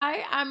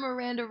Hi, I'm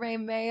Miranda Ray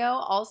Mayo,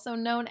 also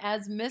known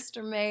as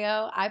Mr.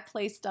 Mayo. I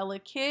play Stella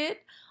Kidd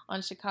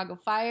on Chicago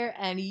Fire,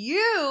 and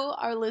you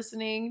are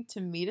listening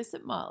to Meet Us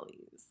at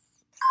Molly's.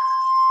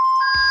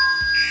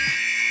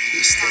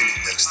 You're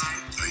standing next to you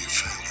are your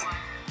family.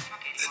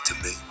 And to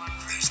me,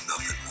 there's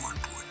nothing more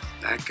important.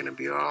 Not gonna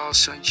be all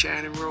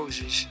sunshine and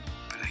roses,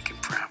 but I can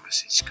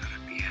promise it's gonna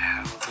be a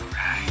hell of a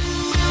ride.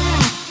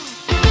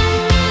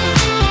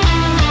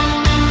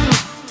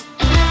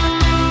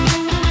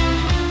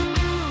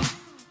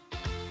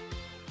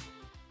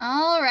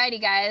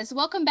 Alrighty, guys.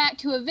 Welcome back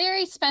to a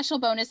very special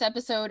bonus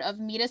episode of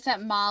Meet Us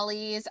at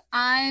Molly's.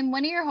 I'm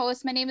one of your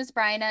hosts. My name is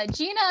Bryna.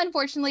 Gina,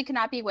 unfortunately,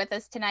 cannot be with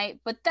us tonight,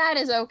 but that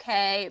is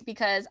okay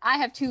because I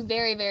have two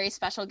very, very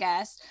special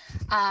guests,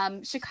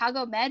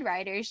 Chicago Med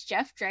writers,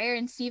 Jeff Dreyer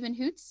and Stephen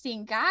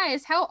Hootstein.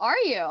 Guys, how are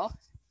you?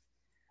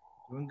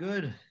 Doing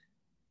good.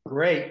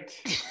 Great.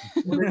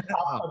 We're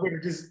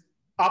just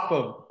up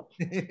them.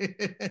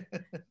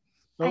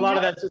 A lot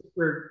of that's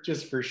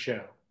just for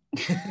show.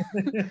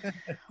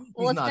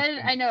 Well, it's been,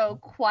 I know,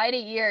 quite a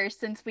year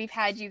since we've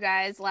had you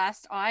guys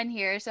last on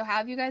here. So how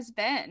have you guys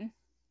been?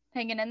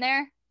 Hanging in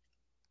there?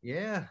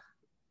 Yeah.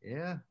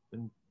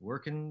 Been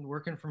working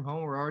from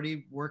home. We're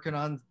already working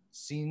on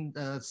season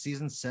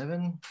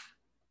 7.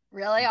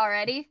 Really?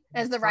 Already?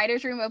 Has the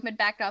writer's room opened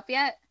back up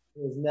yet?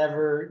 It was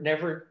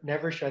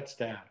never shuts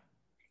down.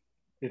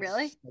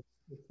 Really?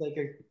 It's like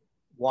a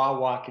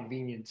Wawa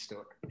convenience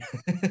store.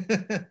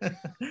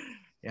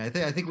 Yeah,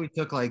 I think we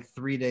took like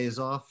 3 days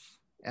off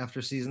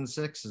after season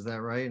 6. Is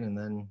that right? And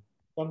then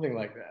something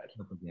like that.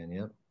 Up again.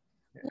 Yep.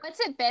 What's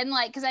it been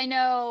like? Because I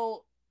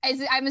know,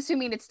 I'm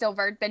assuming it's still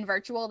been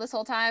virtual this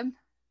whole time.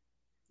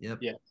 Yep.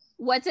 Yeah.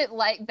 What's it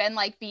been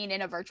like being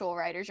in a virtual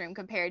writer's room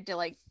compared to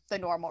like the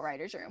normal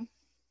writer's room?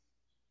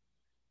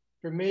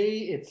 For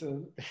me, it's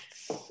a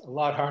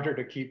lot harder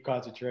to keep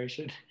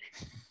concentration.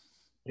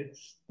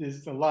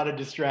 There's a lot of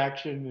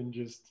distraction and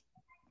just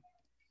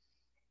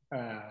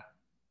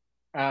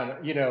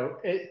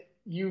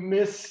you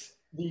miss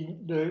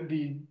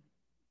the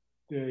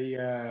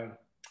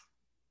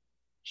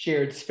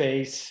shared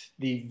space,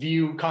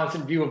 the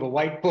constant view of a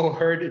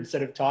whiteboard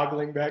instead of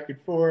toggling back and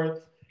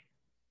forth.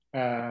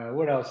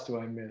 What else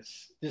do I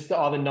miss? Just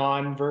all the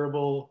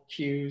non-verbal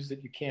cues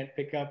that you can't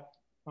pick up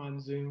on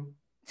Zoom.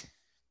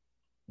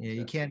 Yeah,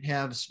 you can't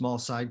have small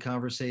side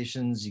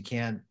conversations. You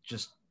can't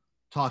just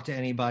talk to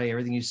anybody.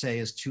 Everything you say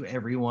is to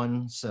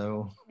everyone.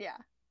 So yeah.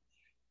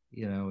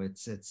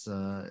 It's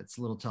a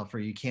little tougher.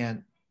 You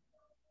can't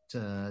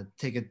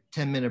take a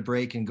 10-minute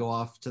break and go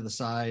off to the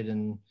side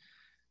and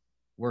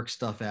work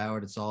stuff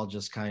out. It's all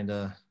just kind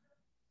of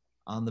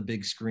on the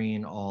big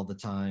screen all the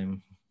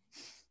time.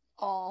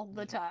 All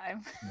the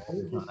time.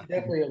 It's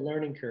definitely a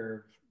learning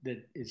curve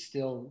that is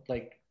still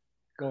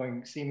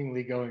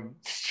seemingly going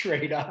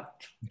straight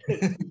up.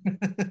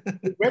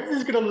 When's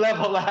this going to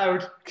level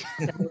out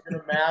and we're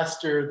going to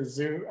master the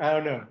Zoom? I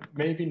don't know.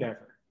 Maybe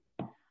never.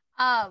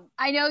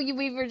 I know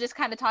we were just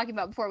kind of talking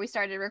about before we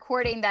started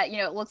recording that,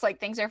 it looks like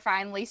things are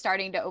finally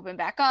starting to open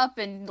back up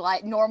and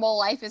like normal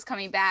life is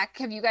coming back.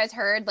 Have you guys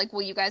heard,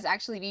 will you guys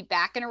actually be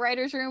back in a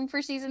writer's room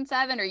for season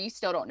 7 or you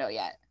still don't know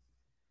yet?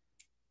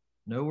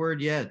 No word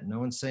yet. No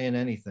one's saying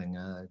anything.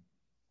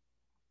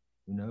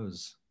 Who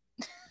knows?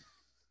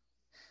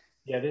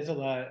 Yeah, there's a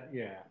lot.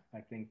 Yeah,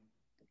 I think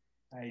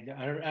I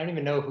don't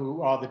even know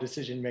who all the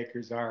decision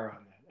makers are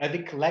on that. I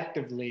think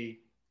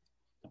collectively,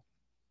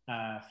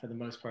 for the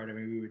most part, I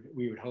mean,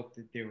 we would hope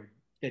that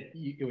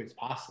it was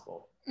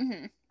possible.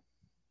 Mm-hmm.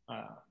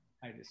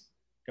 I just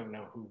don't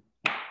know who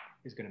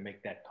is going to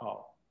make that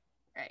call.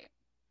 Right.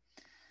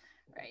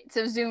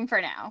 So Zoom for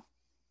now.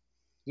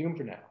 Zoom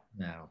for now.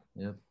 Now.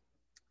 Yep.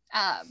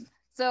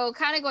 So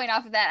kind of going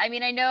off of that, I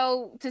mean, I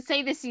know to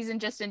say this season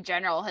just in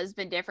general has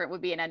been different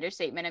would be an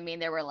understatement. I mean,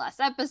 there were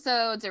less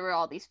episodes, there were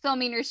all these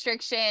filming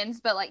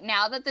restrictions, but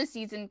now that the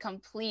season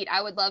complete,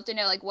 I would love to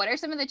know, what are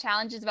some of the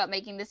challenges about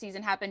making the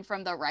season happen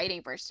from the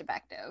writing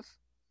perspective?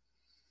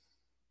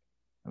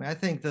 I mean, I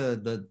think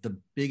the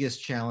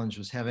biggest challenge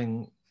was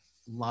having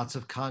lots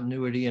of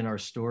continuity in our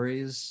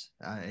stories.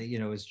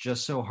 It's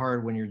just so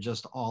hard when you're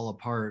just all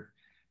apart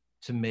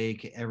to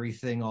make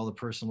everything, all the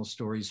personal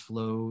stories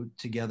flow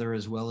together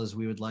as well as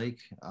we would like.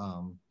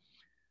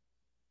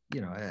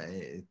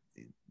 You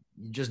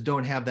just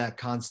don't have that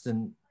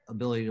constant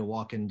ability to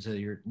walk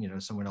into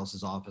someone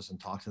else's office and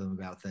talk to them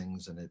about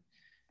things. And it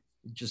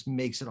just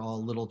makes it all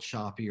a little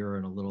choppier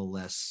and a little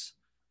less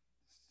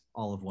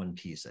all of one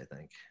piece, I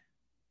think.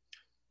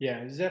 Yeah,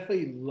 it's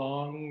definitely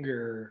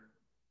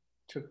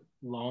took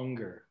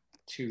longer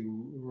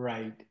to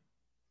write.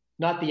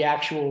 Not the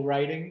actual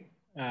writing,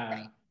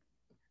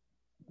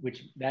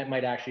 which that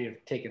might actually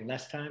have taken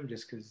less time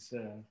just because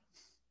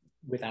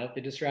without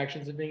the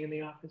distractions of being in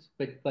the office,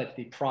 but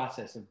the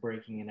process of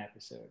breaking an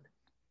episode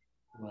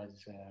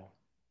was,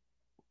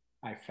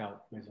 I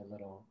felt was a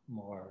little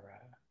more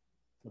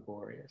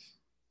laborious.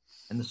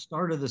 And the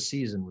start of the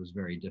season was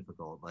very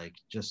difficult,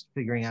 just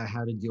figuring out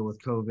how to deal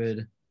with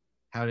COVID,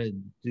 how to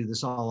do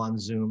this all on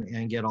Zoom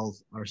and get all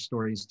our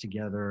stories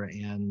together.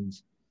 And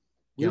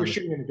we were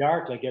shooting in the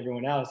dark like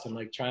everyone else, and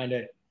like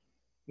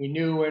we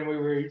knew when we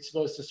were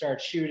supposed to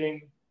start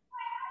shooting,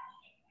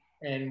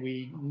 and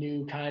we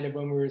knew kind of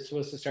when we were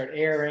supposed to start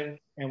airing,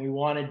 and we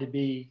wanted to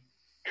be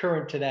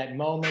current to that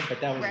moment, but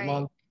that was a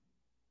month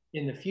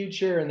in the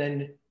future. And then,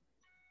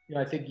 you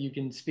know, I think you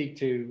can speak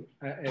to,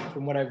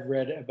 from what I've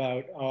read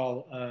about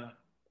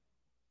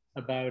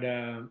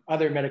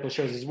other medical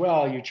shows as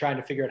well, you're trying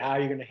to figure out how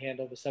you're going to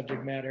handle the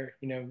subject matter,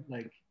 you know,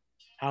 like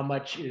how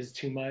much is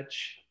too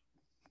much,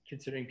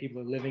 considering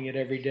people are living it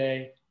every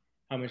day.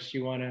 How much do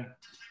you want to,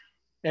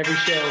 every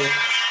show,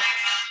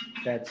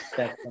 that's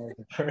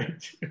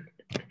right.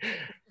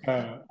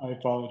 I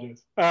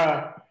apologize.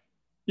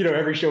 You know,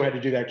 every show had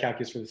to do that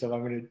calculus for themselves.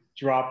 I'm going to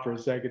drop for a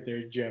second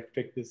there, Jeff.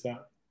 Pick this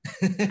up.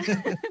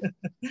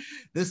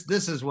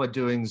 This is what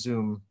doing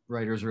Zoom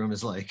writers' room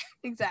is like.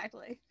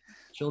 Exactly.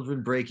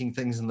 Children breaking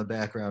things in the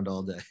background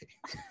all day.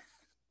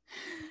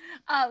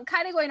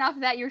 Kind of going off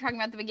of that, you were talking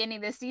about at the beginning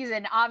of this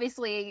season.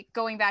 Obviously,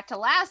 going back to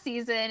last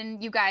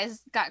season, you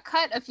guys got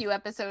cut a few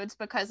episodes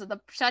because of the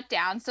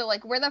shutdown. So,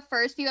 like, were the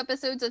first few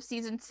episodes of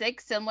season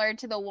 6 similar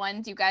to the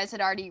ones you guys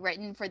had already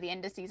written for the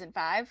end of season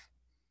 5?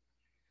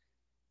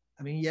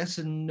 I mean, yes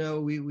and no.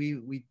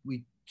 We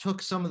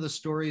took some of the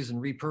stories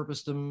and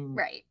repurposed them,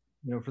 right?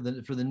 You know, for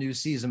the new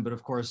season. But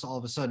of course, all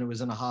of a sudden, it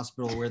was in a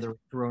hospital where there was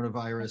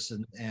coronavirus,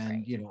 and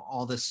right. You know,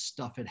 all this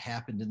stuff had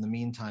happened in the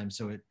meantime.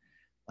 So it,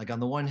 like, on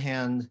the one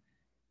hand,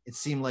 it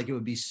seemed like it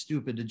would be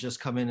stupid to just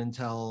come in and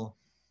tell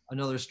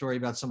another story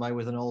about somebody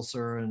with an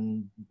ulcer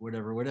and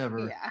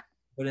whatever. Yeah.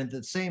 But at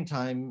the same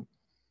time,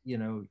 you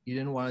know, you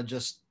didn't want to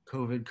just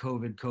COVID.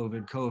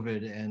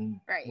 And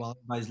right. while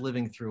everybody's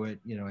living through it,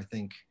 you know, I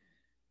think,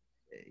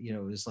 you know,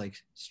 it was like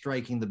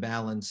striking the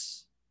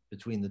balance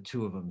between the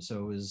two of them. So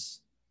it was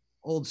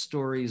old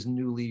stories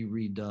newly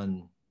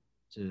redone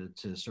to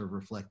sort of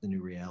reflect the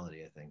new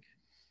reality, I think.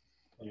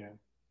 Yeah.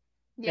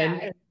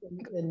 Yeah.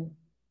 And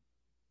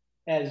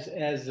as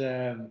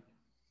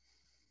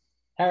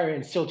Harry,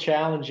 and still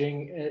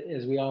challenging,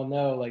 as we all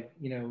know, like,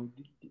 you know,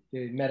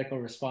 the medical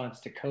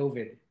response to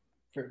COVID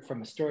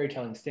from a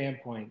storytelling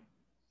standpoint,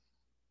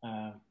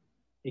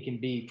 it can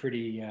be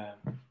pretty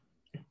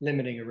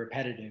limiting or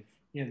repetitive.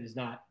 You know, there's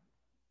not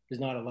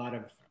a lot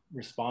of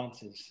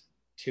responses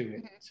to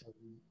it. Mm-hmm. So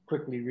we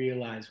quickly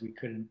realized we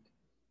couldn't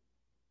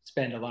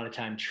spend a lot of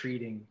time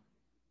treating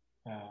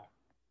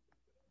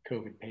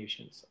COVID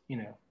patients, you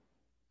know.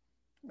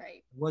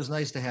 Right. It was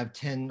nice to have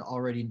 10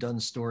 already done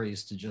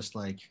stories to just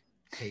like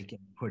take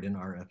and put in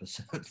our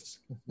episodes.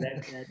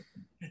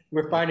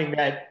 We're finding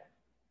that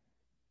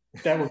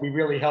would be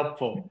really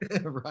helpful.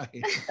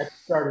 Right. At the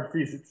start of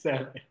season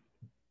 7.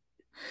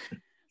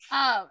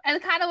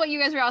 And kind of what you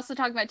guys were also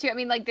talking about too. I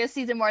mean, like, this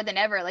season more than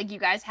ever, like, you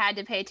guys had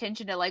to pay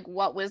attention to like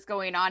what was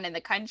going on in the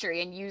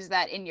country and use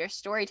that in your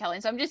storytelling.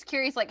 So I'm just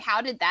curious, like,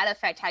 how did that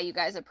affect how you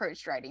guys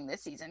approached writing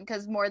this season?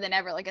 Because more than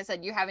ever, like I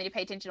said, you're having to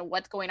pay attention to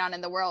what's going on in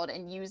the world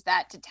and use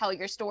that to tell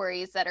your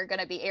stories that are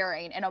going to be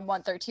airing in a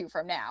month or two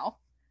from now.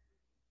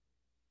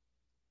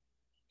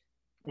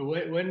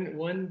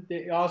 When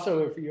also,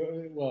 if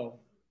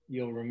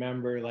you'll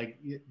remember, like,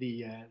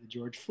 the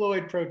George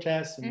Floyd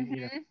protests, and Mm-hmm.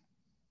 you know,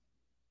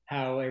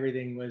 how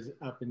everything was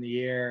up in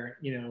the air,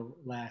 you know,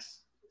 last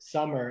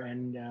summer.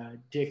 And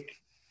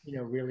Dick, you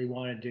know, really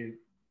wanted to,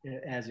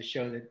 as a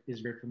show that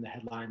is ripped from the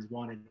headlines,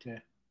 wanted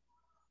to,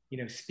 you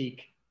know,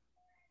 speak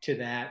to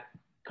that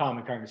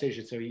common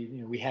conversation. So, you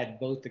know, we had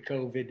both the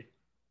COVID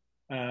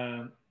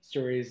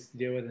stories to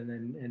deal with, and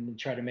then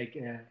try to make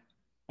a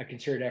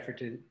concerted effort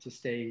to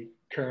stay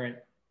current,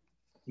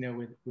 you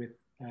know, with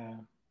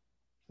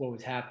what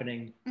was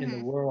happening in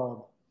the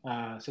world.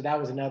 So that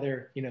was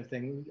another, you know,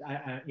 thing.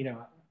 You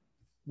know,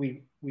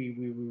 we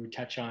would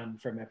touch on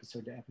from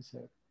episode to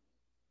episode.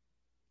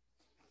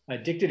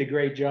 Dick did a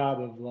great job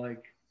of,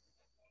 like,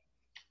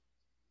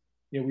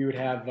 you know, we would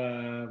have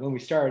when we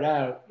started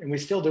out, and we're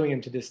still doing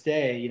them to this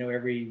day. You know,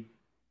 every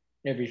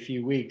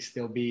few weeks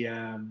there'll be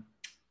kind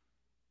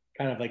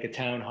of like a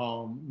town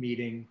hall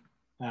meeting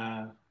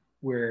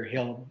where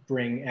he'll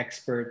bring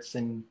experts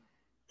and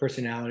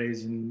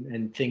personalities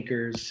and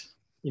thinkers,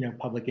 you know,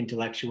 public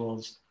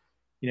intellectuals,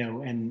 you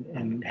know,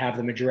 and have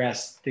them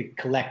address the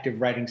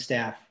collective writing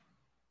staff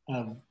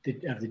of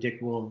the Dick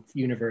Wolf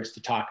universe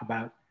to talk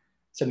about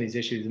some of these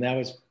issues. And that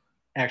was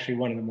actually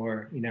one of the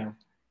more, you know,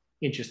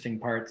 interesting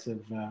parts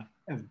of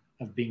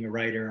being a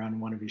writer on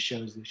one of his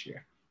shows this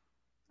year.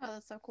 Oh,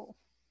 that's so cool.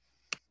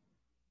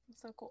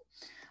 That's so cool.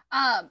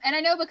 And I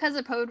know because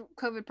of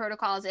COVID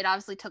protocols, it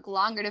obviously took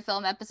longer to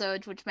film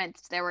episodes, which meant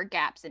there were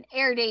gaps in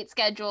air date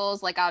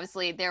schedules. Like,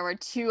 obviously, there were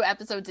 2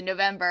 episodes in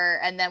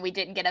November, and then we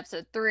didn't get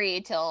episode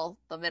 3 till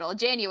the middle of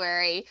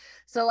January.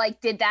 So,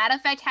 like, did that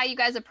affect how you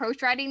guys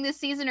approached writing this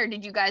season, or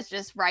did you guys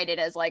just write it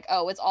as, like,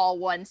 oh, it's all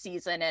one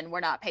season and we're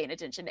not paying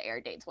attention to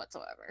air dates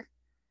whatsoever?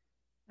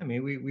 I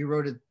mean, we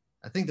wrote it.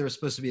 I think there was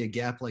supposed to be a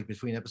gap, like,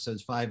 between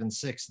episodes 5 and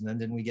 6, and then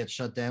didn't we get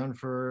shut down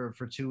for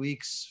 2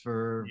 weeks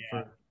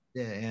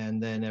Yeah,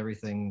 and then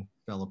everything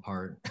fell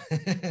apart.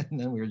 And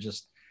then we were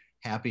just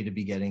happy to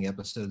be getting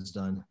episodes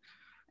done.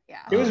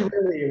 Yeah. It was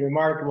really a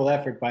remarkable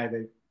effort by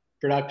the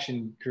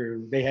production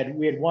crew. We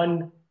had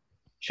one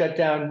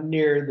shutdown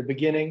near the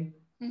beginning,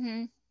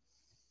 Mm-hmm.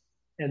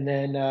 and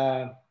then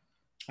I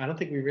don't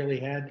think we really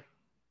had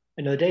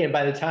another day. And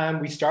by the time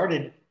we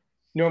started,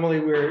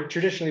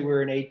 traditionally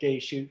we're an 8-day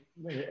shoot.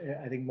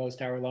 I think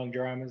most hour-long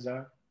dramas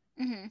are.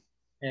 Mm-hmm.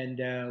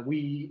 And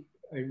we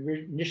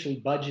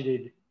initially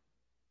budgeted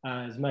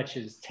as much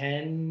as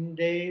 10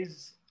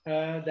 days.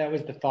 That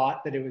was the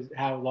thought, that it was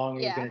how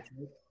long it was going to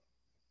take.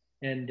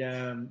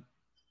 And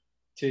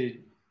to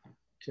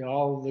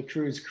all the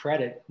crew's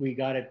credit, we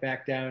got it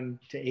back down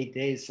to 8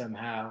 days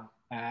somehow.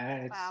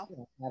 Wow.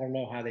 I don't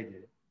know how they did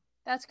it.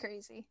 That's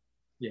crazy.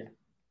 Yeah.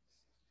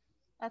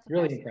 That's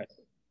really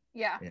impressive.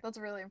 Yeah, that's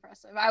really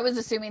impressive. I was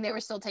assuming they were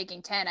still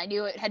taking 10. I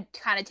knew it had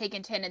kind of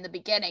taken 10 in the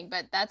beginning,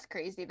 but that's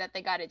crazy that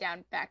they got it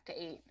down back to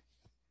 8.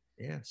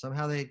 Yeah,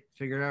 somehow they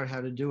figured out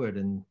how to do it,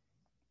 and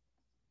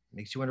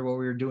makes you wonder what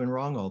we were doing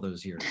wrong all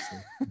those years.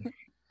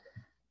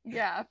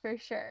 Yeah, for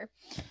sure.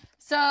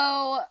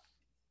 So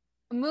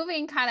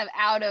moving kind of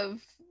out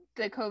of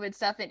the COVID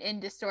stuff and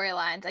into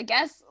storylines, I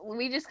guess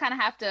we just kind of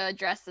have to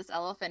address this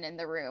elephant in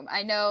the room.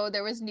 I know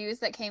there was news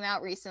that came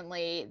out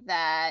recently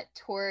that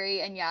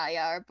Tori and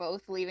Yaya are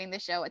both leaving the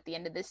show at the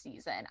end of the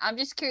season. I'm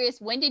just curious,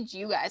 when did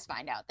you guys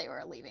find out they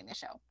were leaving the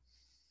show?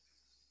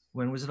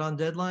 When was it on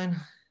Deadline?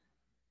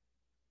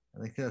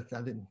 I think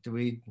do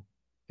we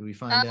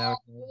find out?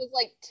 It was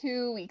like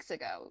 2 weeks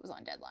ago. It was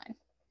on Deadline.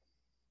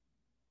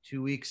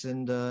 2 weeks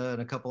and in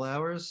a couple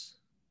hours.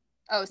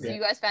 Oh, so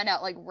you guys found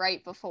out like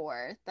right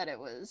before that it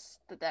was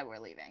that we're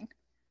leaving.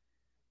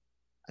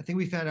 I think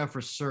we found out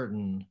for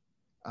certain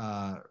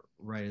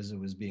right as it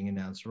was being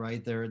announced.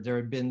 Right there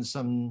had been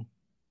some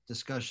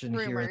discussion,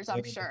 rumors, here.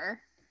 I'm sure.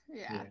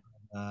 Yeah.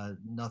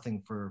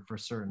 Nothing for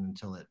certain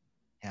until it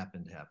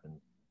happened.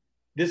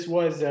 This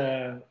was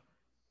I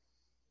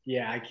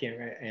can't.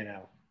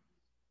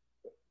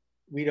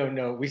 We don't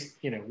know. We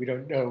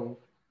don't know.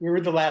 We were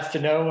the last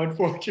to know,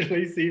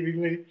 unfortunately.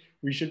 Seemingly,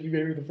 we should be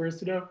maybe the first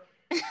to know.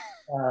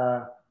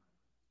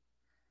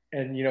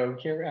 And I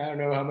don't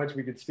know how much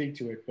we could speak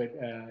to it, but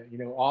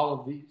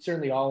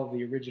certainly all of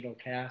the original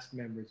cast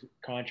members'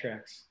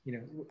 contracts,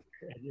 had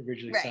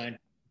originally signed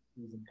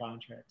season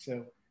contracts.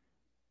 So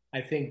I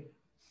think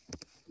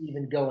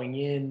even going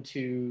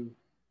into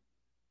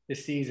the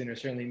season, or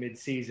certainly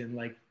mid-season,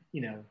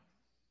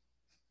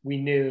 we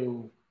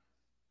knew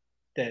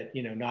that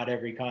not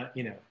every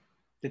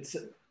it's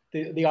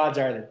the odds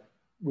are that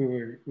we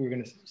were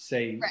going to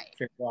say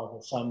farewell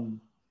to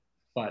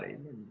somebody.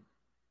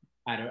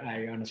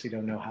 I honestly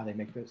don't know how they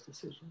make those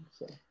decisions.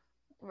 So.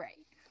 Right.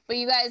 But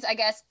you guys, I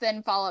guess,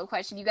 then follow-up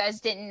question, you guys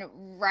didn't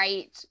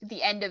write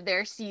the end of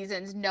their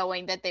seasons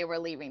knowing that they were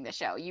leaving the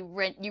show. You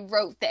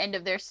wrote the end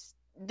of the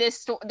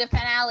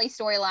finale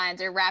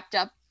storylines are wrapped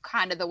up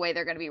kind of the way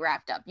they're going to be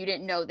wrapped up. You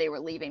didn't know they were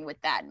leaving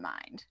with that in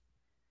mind.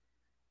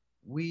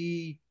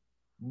 We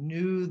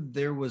knew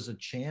there was a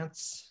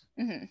chance.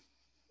 Mm-hmm.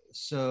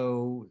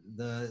 So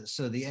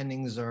the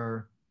endings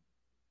are,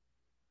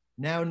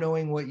 now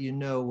knowing what you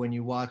know when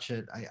you watch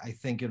it, I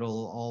think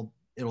it'll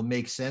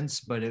make sense,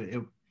 but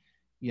it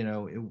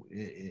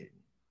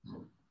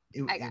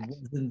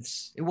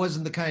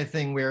wasn't the kind of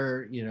thing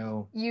where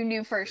you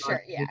knew for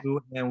sure,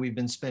 and we've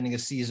been spending a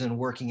season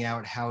working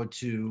out how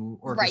to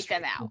write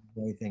them out,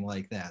 anything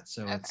like that.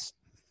 So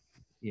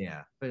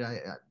but I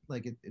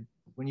like it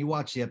when you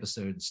watch the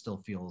episode, it still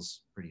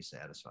feels pretty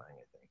satisfying, I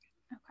think.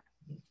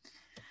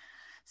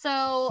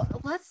 So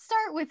let's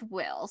start with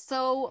Will.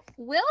 So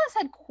Will has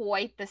had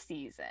quite the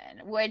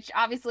season, which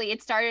obviously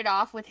it started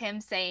off with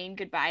him saying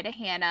goodbye to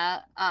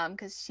Hannah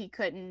because she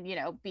couldn't,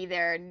 be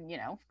there and,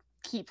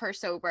 keep her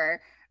sober.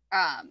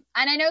 And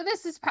I know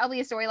this is probably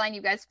a storyline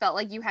you guys felt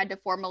like you had to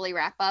formally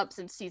wrap up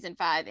since season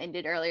 5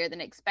 ended earlier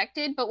than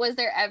expected. But was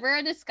there ever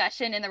a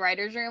discussion in the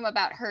writer's room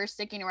about her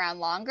sticking around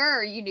longer,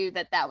 or you knew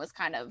that was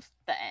kind of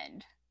the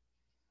end?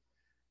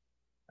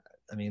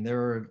 I mean, there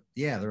were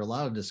a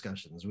lot of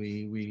discussions.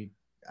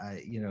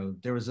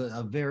 There was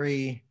a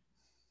very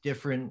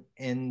different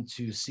end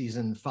to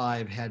season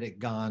 5 had it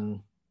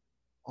gone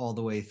all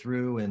the way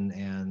through,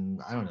 and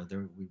I don't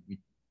know. We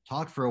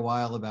talked for a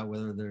while about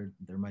whether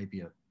there might be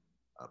a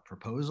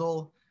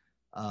proposal.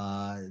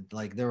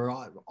 There were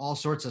all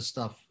sorts of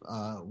stuff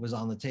was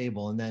on the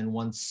table, and then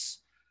once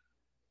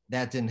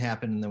that didn't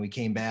happen, and then we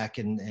came back,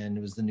 and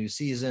it was the new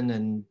season,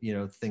 and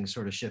things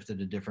sort of shifted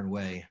a different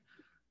way.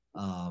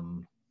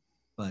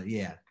 But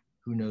yeah,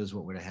 who knows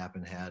what would have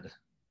happened had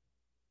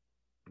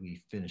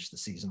we finished the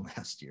season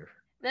last year.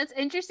 That's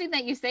interesting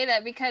that you say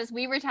that, because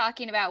we were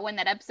talking about when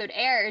that episode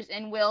airs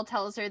and Will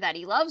tells her that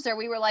he loves her.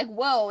 We were like,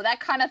 whoa,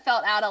 that kind of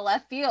felt out of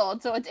left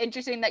field. So it's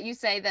interesting that you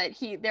say that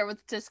there was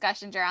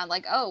discussions around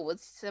like, oh,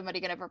 was somebody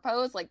going to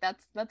propose? Like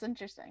that's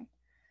interesting.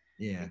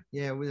 Yeah.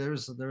 There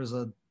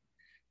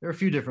were a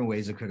few different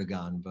ways it could have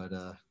gone, but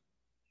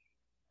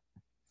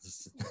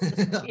this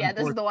is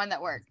the one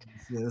that worked.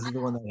 Yeah, this is the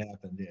one that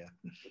happened. Yeah.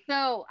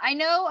 So I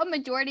know a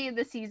majority of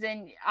the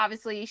season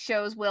obviously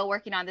shows Will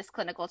working on this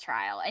clinical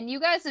trial, and you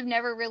guys have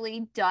never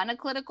really done a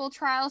clinical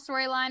trial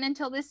storyline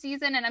until this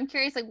season. And I'm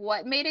curious, like,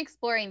 what made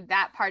exploring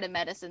that part of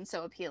medicine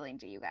so appealing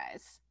to you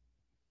guys?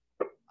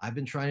 I've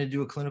been trying to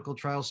do a clinical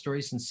trial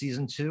story since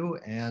season 2,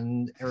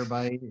 and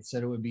everybody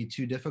said it would be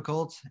too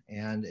difficult,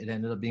 and it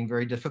ended up being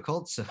very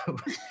difficult. So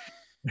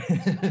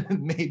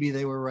maybe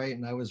they were right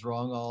and I was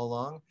wrong all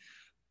along.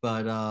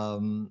 But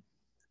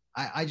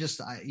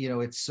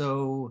it's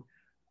so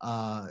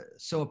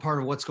a part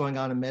of what's going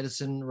on in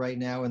medicine right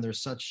now, and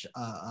there's such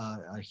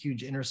a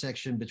huge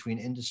intersection between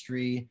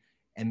industry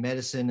and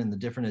medicine and the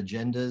different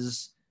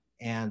agendas,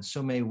 and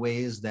so many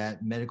ways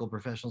that medical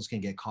professionals can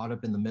get caught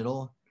up in the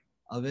middle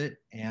of it.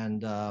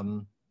 And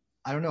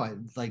I don't know,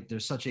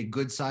 there's such a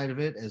good side of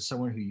it. As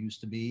someone who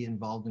used to be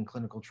involved in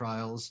clinical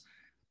trials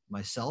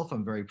myself,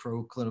 I'm very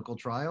pro clinical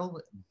trial,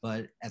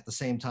 but at the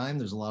same time,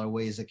 there's a lot of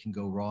ways that can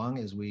go wrong,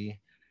 as we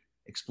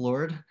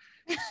explored.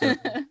 So,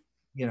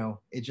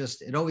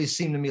 it always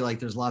seemed to me like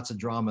there's lots of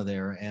drama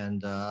there.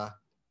 And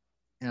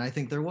I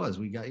think there was.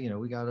 We got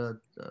a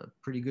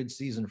pretty good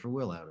season for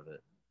Will out of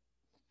it.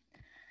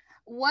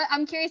 What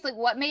I'm curious, like,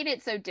 what made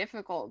it so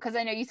difficult? Because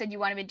I know you said you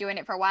wanted to be doing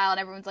it for a while and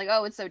everyone's like,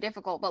 oh, it's so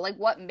difficult, but like,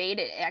 what made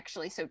it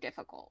actually so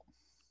difficult?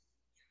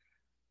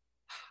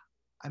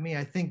 I mean,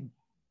 I think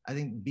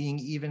being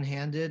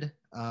even-handed,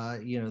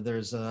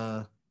 there's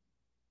a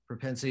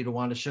propensity to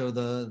want to show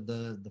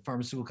the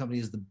pharmaceutical company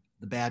as the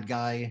bad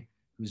guy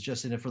who's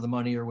just in it for the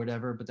money or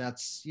whatever, but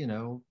that's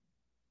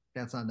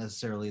not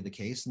necessarily the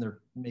case, and they're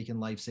making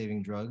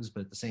life-saving drugs,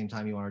 but at the same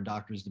time you want our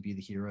doctors to be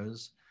the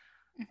heroes.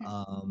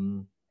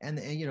 Mm-hmm. And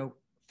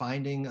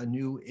finding a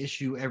new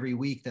issue every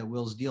week that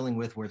Will's dealing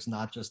with, where it's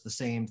not just the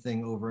same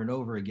thing over and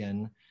over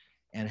again,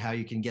 and how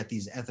you can get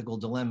these ethical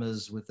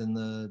dilemmas within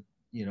the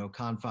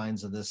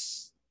confines of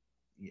this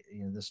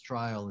this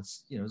trial.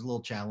 It's a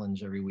little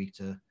challenge every week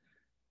to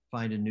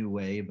find a new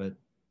way, but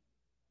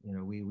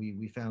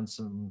we have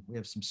some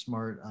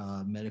smart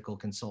medical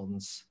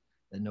consultants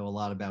that know a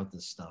lot about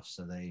this stuff,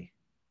 so they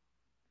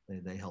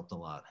helped a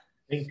lot.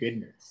 Thank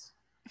goodness.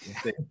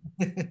 Yeah.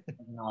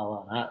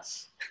 All on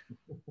us.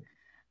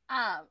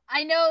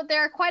 I know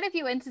there are quite a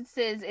few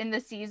instances in the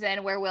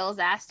season where Will's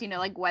asked,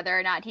 like whether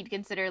or not he'd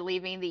consider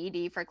leaving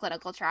the ED for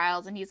clinical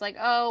trials, and he's like,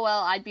 "Oh,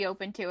 well, I'd be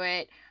open to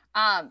it."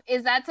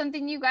 Is that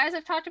something you guys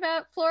have talked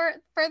about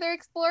further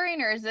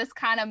exploring, or is this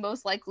kind of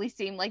most likely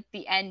seem like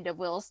the end of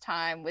Will's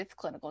time with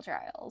clinical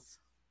trials?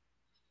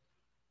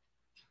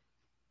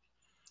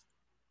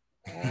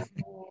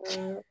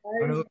 You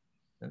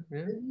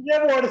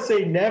never want to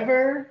say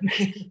never,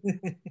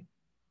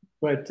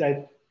 but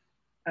I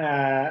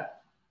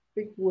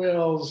think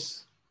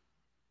Will's,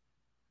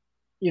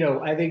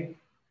 I think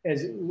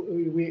as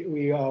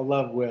we all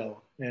love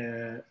Will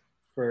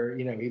for,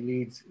 he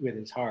leads with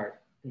his heart,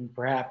 and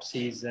perhaps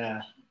he's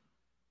a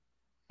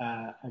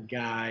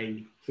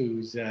guy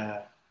whose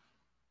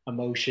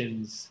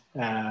emotions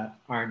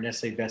aren't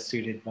necessarily best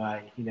suited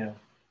by, in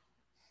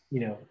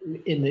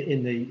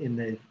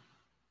the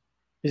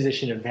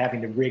position of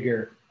having the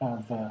rigor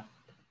of,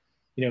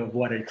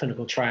 what a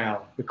clinical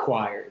trial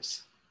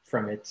requires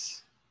from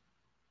its,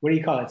 what do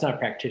you call it? It's not a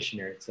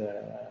practitioner. It's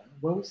a,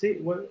 what was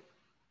it? What?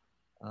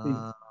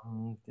 The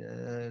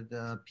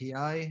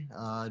PI,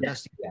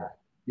 investigator.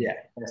 Yeah,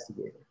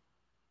 investigator.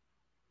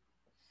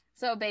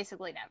 So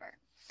basically never.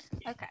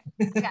 Okay.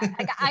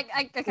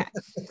 Okay.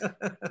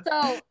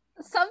 So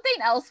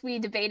something else we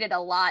debated a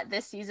lot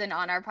this season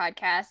on our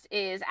podcast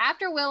is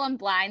after Will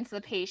unblinds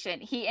the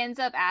patient, he ends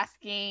up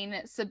asking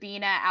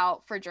Sabina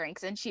out for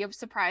drinks, and she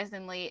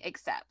surprisingly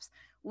accepts.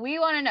 We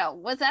want to know,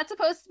 was that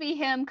supposed to be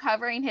him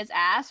covering his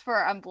ass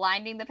for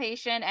unblinding the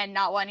patient and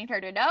not wanting her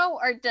to know,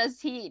 or did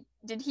he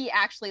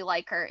actually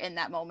like her in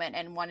that moment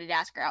and wanted to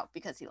ask her out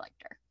because he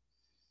liked her?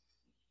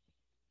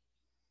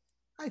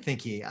 I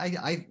think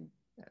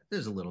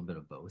there's a little bit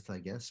of both, I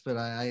guess, but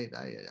I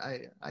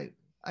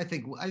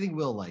think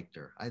Will liked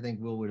her. I think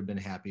Will would have been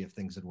happy if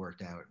things had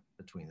worked out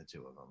between the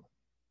two of them,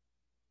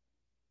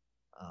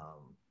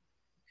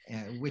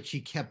 and which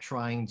he kept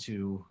trying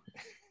to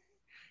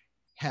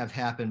have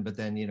happen, but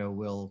then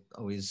Will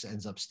always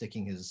ends up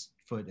sticking his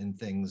foot in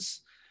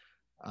things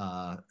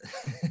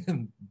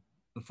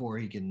before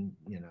he can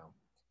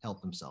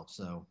help himself.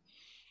 So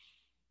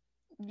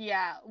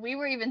yeah, we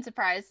were even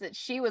surprised that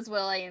she was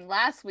willing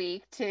last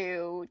week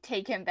to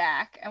take him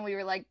back, and we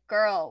were like,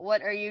 girl,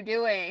 what are you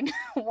doing?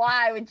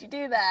 Why would you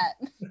do that?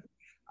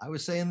 I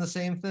was saying the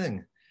same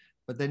thing,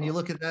 but then you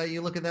look at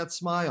that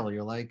smile,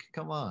 you're like,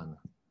 come on,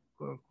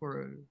 of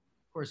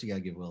course you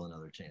gotta give Will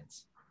another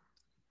chance.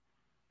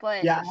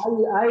 But yeah,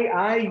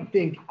 I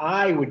think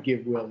I would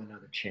give Will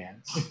another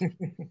chance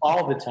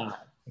all the time.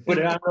 But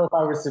I don't know if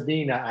I was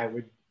Sabina, I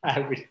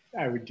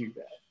would do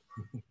that.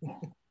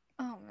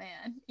 Oh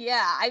man,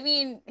 yeah. I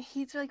mean,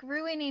 he's like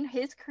ruining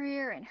his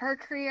career and her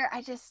career.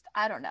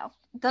 I don't know.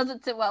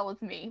 Doesn't sit well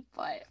with me,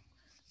 but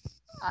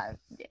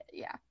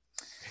yeah.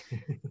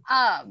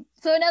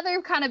 So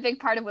another kind of big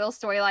part of Will's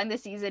storyline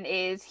this season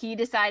is he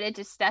decided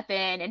to step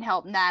in and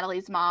help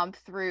Natalie's mom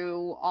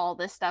through all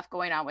this stuff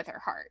going on with her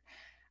heart.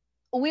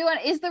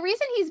 Is the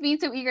reason he's being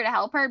so eager to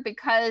help her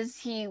because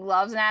he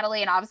loves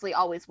Natalie and obviously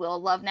always will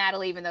love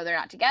Natalie even though they're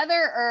not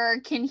together, or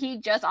can he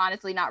just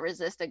honestly not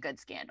resist a good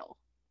scandal?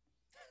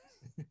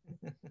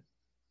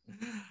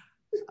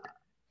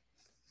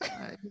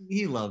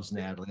 He loves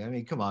Natalie. I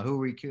mean, come on, who are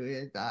we?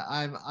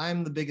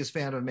 I'm the biggest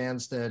fan of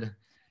Manstead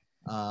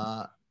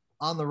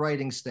on the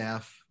writing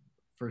staff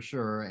for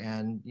sure,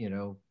 and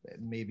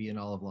maybe in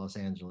all of Los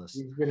Angeles.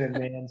 He's been a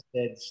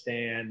Manstead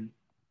stan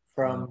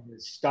from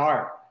the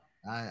start.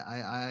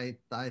 I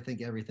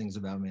think everything's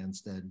about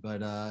Manstead,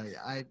 but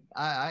I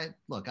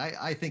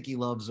think he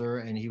loves her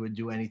and he would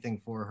do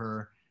anything for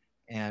her,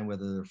 and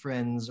whether they're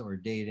friends or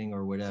dating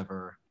or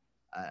whatever,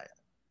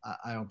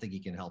 I don't think he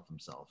can help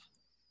himself.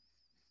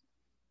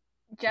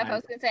 Jeff, I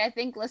was going to say, I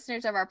think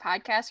listeners of our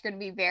podcast are going to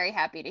be very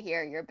happy to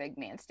hear you're a big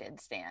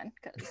Manstead stan,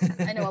 because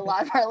I know a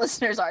lot of our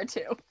listeners are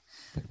too.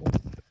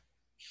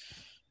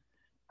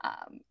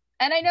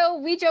 And I know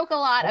we joke a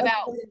lot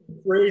about...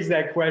 Phrase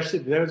that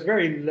question. That was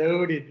very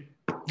loaded.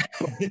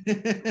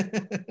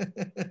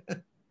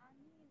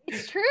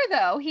 It's true,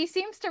 though. He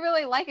seems to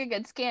really like a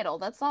good scandal.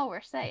 That's all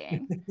we're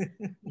saying.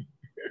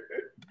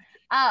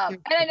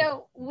 And I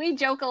know we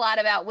joke a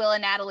lot about Will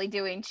and Natalie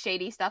doing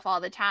shady stuff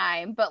all the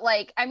time, but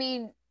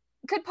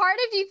could part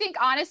of you think,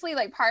 honestly,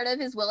 part of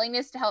his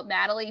willingness to help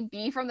Natalie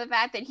be from the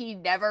fact that he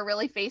never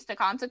really faced a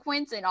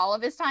consequence in all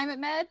of his time at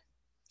Med?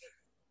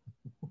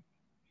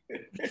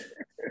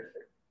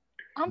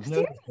 I'm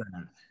serious.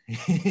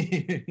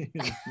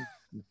 You're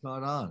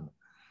spot on.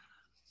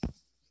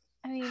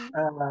 I mean,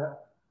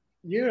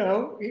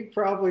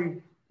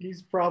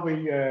 he's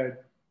probably,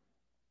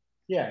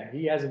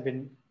 he hasn't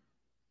been,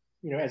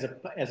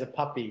 as a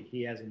puppy,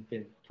 he hasn't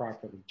been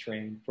properly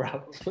trained.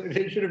 Probably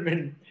there should have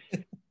been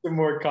some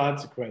more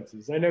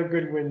consequences. I know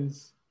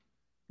Goodwin's.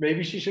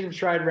 Maybe she should have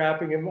tried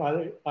wrapping him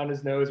on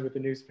his nose with a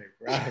newspaper.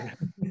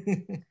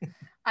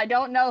 I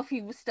don't know if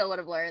he still would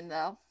have learned,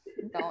 though.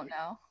 Don't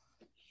know.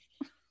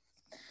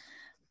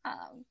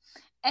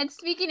 And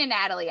speaking of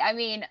Natalie,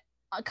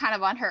 kind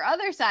of on her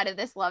other side of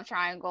this love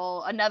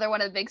triangle, another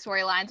one of the big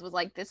storylines was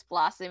this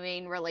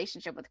blossoming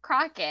relationship with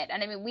Crockett.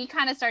 And we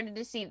kind of started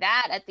to see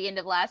that at the end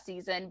of last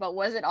season, but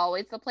was it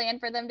always the plan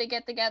for them to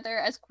get together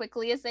as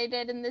quickly as they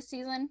did in this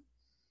season?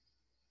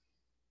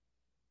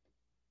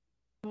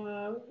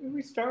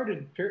 We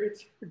started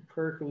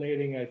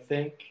percolating, I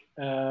think,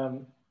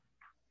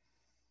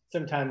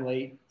 sometime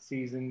late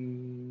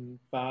season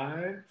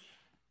 5.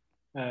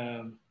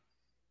 I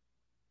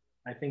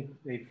think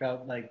they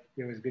felt like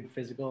there was good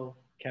physical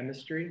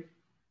chemistry.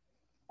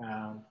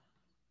 And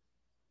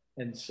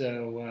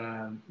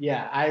so,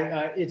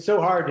 it's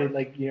so hard to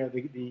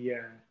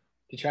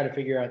to try to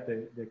figure out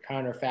the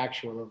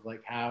counterfactual of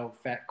how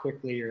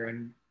quickly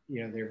or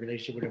their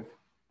relationship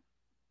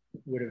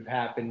would have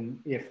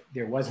happened if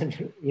there wasn't,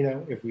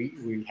 if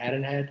we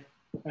hadn't had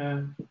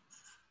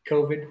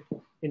COVID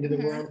into the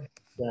world.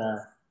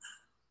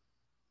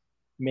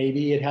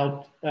 Maybe it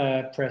helped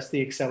press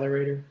the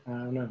accelerator. I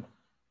don't know.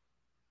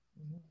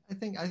 I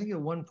think at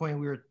one point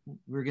we were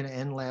going to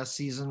end last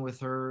season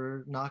with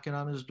her knocking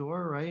on his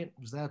door, right?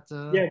 Was that?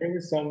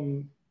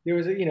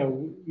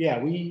 Yeah,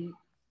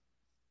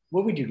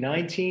 what we do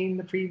 19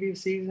 the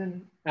previous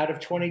season out of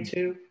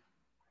 22.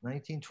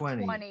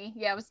 1920. 20.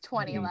 Yeah, it was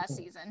 20 last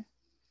season.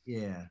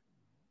 Yeah.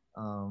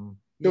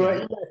 So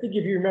I think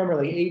if you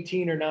remember,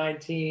 18 or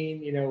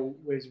 19,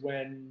 was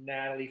when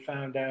Natalie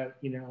found out,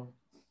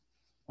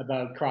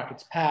 about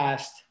Crockett's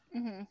past.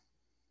 Mm-hmm.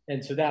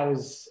 And so that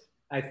was,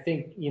 I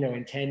think,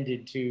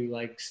 intended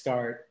to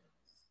start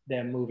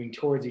them moving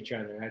towards each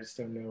other. I just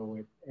don't know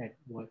at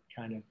what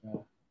kind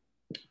of,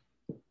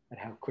 at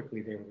how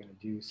quickly they were going to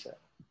do so.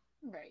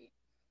 Right.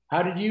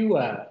 How did you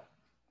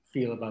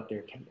feel about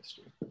their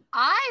chemistry?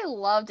 I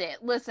loved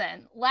it.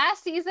 Listen,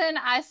 last season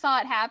I saw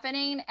it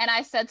happening and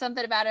I said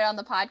something about it on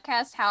the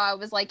podcast, how I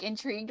was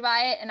intrigued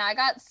by it. And I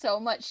got so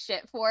much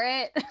shit for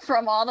it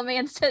from all the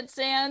Manstead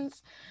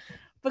stands.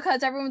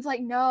 Because everyone's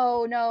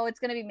no, it's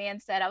going to be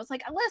Manstead. I was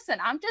listen,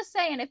 I'm just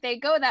saying if they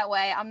go that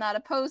way, I'm not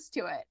opposed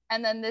to it.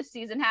 And then this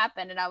season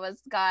happened and I'm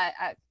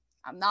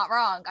not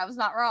wrong. I was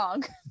not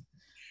wrong.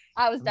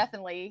 I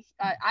definitely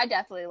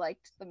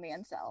liked the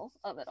Mansell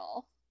of it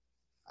all.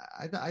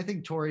 I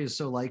think Tori is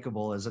so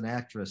likable as an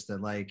actress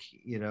that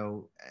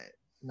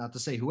not to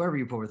say whoever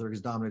you put with her, because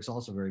Dominic's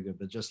also very good,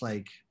 but just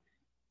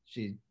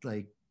she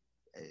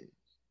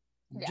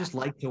just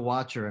like to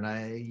watch her, and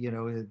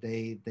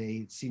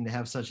they seem to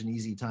have such an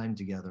easy time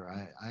together.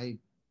 I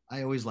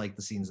always liked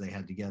the scenes they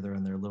had together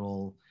and their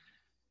little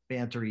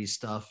bantery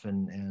stuff,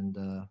 and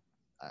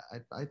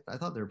I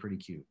thought they were pretty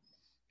cute.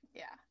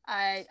 Yeah,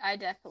 I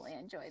definitely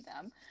enjoyed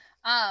them.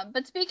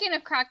 But speaking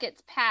of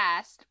Crockett's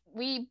past,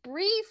 we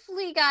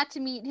briefly got to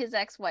meet his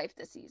ex-wife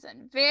this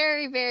season,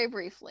 very, very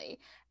briefly.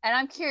 And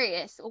I'm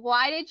curious,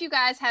 why did you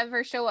guys have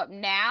her show up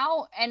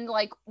now? And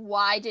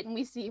why didn't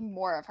we see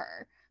more of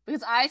her?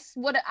 because I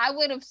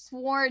would have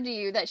sworn to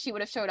you that she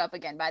would have showed up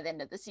again by the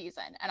end of the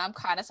season, and I'm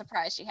kind of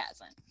surprised she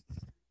hasn't.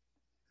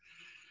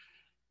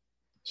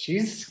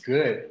 She's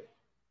good,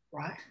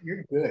 right?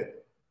 You're good.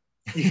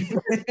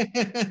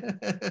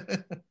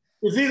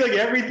 It seems like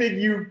everything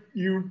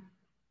you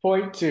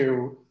point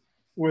to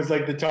was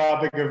like the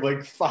topic of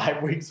like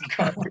 5 weeks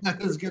ago. I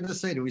was gonna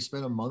say, do we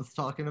spend a month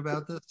talking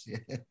about this?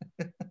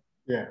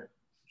 Yeah.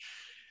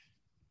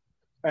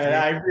 And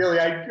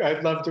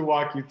I'd love to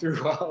walk you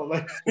through all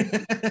of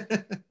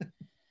it,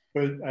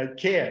 but I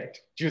can't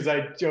because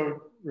I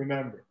don't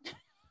remember.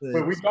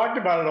 But we talked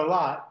about it a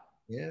lot.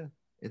 Yeah,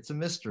 it's a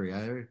mystery.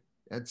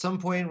 At some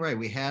point, right,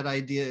 we had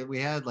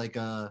like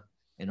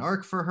an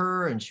arc for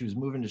her, and she was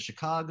moving to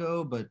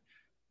Chicago, but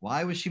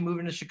why was she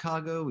moving to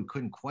Chicago? We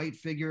couldn't quite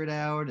figure it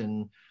out,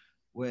 and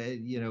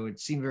it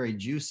seemed very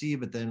juicy,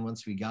 but then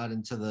once we got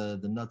into the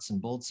nuts and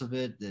bolts of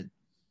it,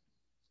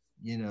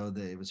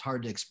 it was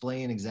hard to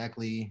explain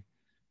exactly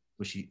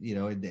what she,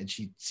 and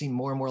she seemed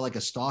more and more like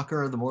a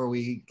stalker the more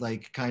we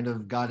like kind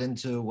of got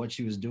into what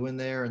she was doing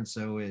there, and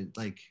so it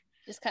like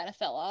just kind of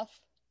fell off.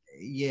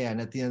 Yeah,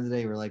 and at the end of the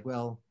day, we're like,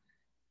 well,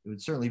 it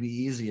would certainly be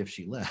easy if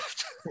she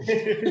left.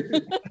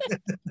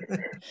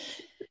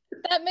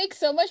 That makes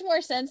so much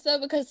more sense though,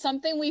 because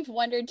something we've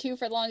wondered too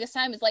for the longest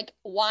time is like,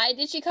 why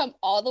did she come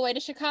all the way to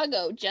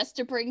Chicago just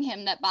to bring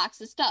him that box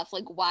of stuff?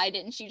 Like, why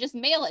didn't she just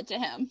mail it to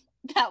him?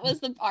 That was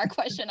our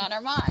question on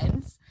our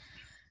minds,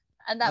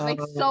 and that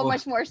makes so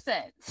much more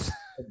sense.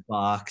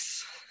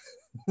 Box.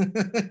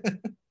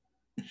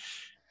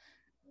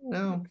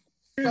 No,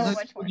 so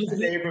much more sense. The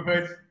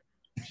neighborhood.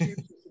 She's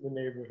just in the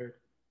neighborhood.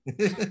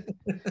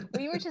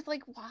 We were just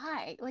like,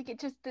 why? Like,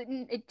 it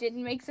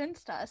didn't make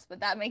sense to us, but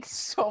that makes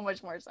so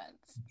much more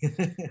sense.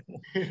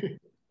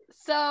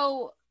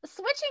 So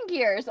switching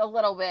gears a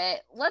little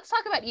bit, let's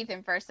talk about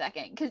Ethan for a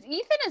second, because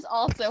Ethan has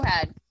also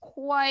had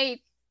quite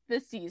the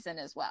season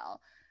as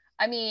well.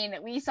 I mean,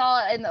 we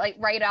saw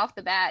right off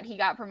the bat, he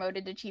got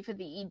promoted to chief of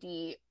the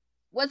ED.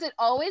 Was it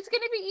always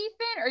going to be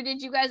Ethan, or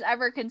did you guys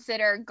ever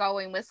consider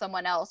going with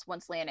someone else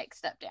once Lanik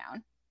stepped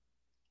down?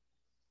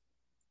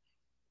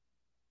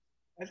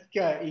 I think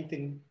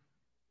Ethan.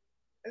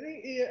 I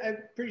think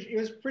it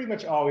was pretty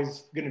much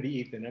always going to be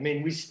Ethan. I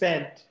mean, we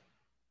spent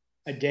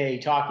a day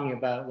talking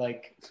about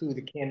like who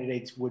the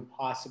candidates would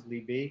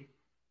possibly be,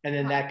 and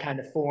then that kind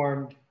of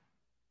formed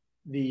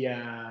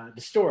the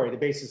story, the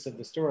basis of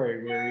the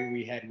story, where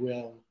we had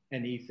Will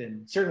and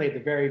Ethan. Certainly at the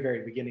very,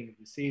 very beginning of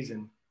the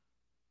season,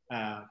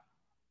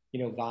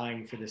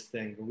 vying for this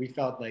thing. But we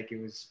felt like it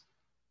was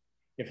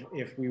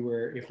if we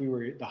were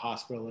at the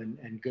hospital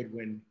and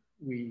Goodwin,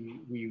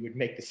 we would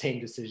make the same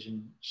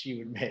decision she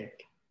would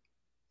make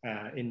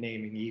in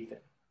naming Ethan.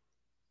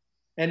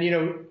 And,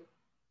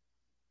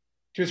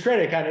 to his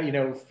credit, kind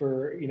of,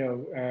 for,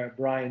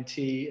 Brian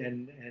T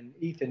and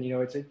Ethan,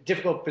 it's a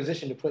difficult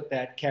position to put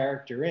that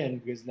character in,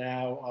 because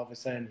now all of a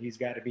sudden he's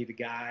got to be the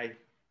guy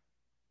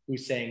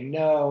who's saying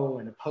no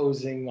and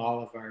opposing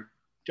all of our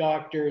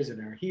doctors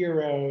and our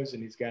heroes,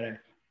 and he's got to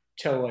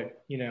toe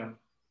it,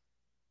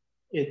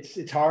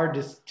 it's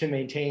hard to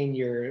maintain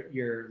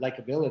your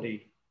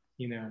likability,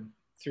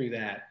 through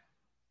that.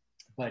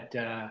 But,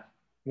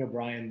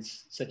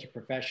 Brian's such a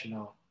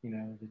professional,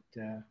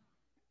 that,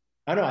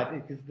 I don't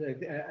know,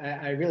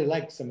 I really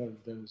liked some of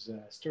those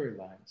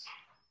storylines,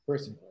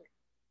 personally.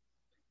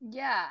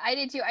 Yeah, I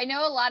did too. I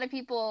know a lot of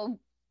people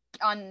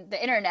on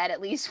the internet,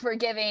 at least, were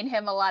giving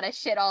him a lot of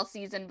shit all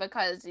season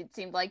because it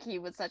seemed like he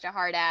was such a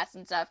hard ass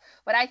and stuff.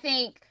 But I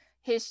think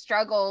his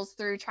struggles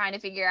through trying to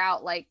figure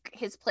out like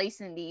his place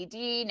in the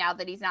ED, now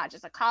that he's not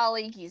just a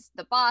colleague, he's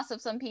the boss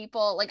of some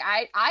people. Like,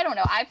 I don't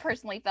know. I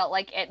personally felt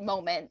like at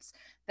moments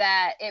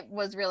that it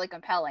was really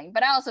compelling,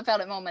 but I also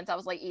felt at moments I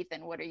was like,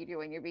 Ethan, what are you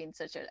doing? You're being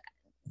such a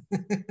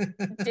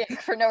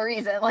dick for no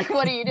reason. Like,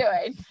 what are you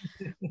doing?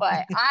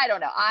 But I don't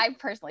know. I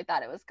personally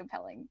thought it was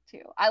compelling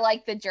too. I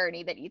like the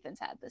journey that Ethan's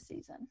had this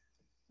season.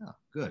 Oh,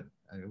 good.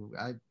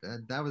 I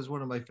that was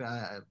one of my.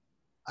 I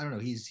don't know.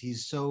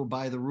 He's so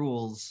by the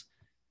rules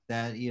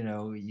that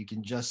you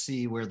can just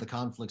see where the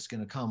conflict's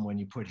going to come when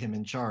you put him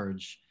in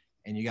charge,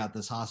 and you got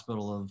this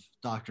hospital of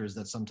doctors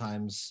that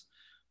sometimes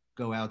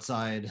go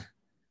outside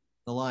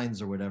the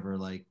lines or whatever.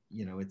 Like,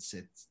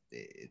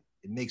 it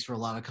makes for a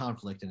lot of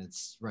conflict, and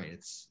it's right.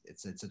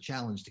 It's a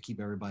challenge to keep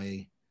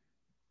everybody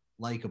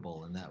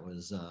likable, and that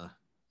was.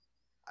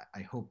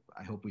 I hope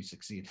we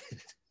succeeded.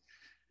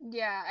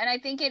 Yeah, and I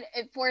think it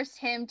forced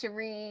him to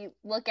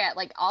re-look at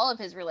like all of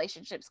his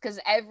relationships, because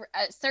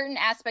certain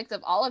aspects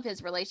of all of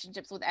his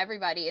relationships with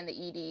everybody in the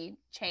ED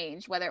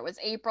changed, whether it was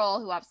April,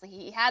 who obviously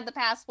he had the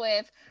past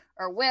with,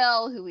 or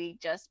Will, who he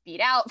just beat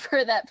out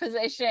for that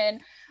position.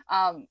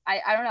 I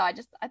don't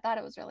know. I thought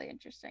it was really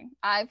interesting.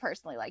 I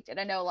personally liked it.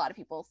 I know a lot of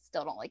people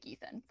still don't like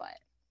Ethan, but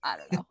I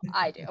don't know.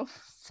 I do.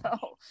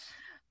 So,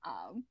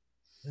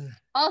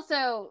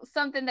 also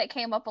something that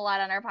came up a lot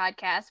on our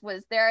podcast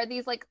was there are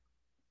these like,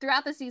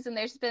 throughout the season,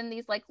 there's been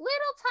these like little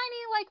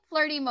tiny like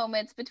flirty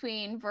moments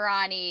between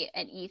Varani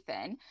and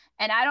Ethan.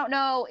 And I don't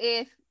know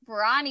if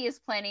Ronnie is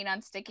planning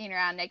on sticking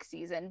around next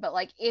season, but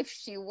like if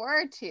she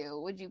were to,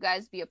 would you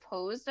guys be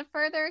opposed to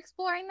further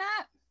exploring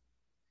that?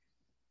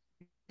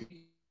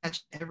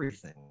 Catch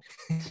everything.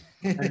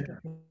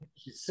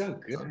 She's so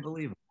good.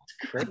 Unbelievable. It's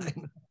crazy.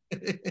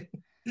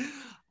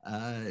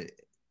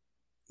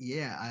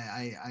 Yeah,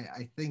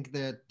 I think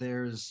that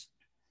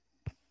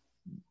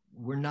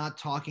we're not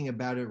talking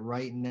about it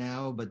right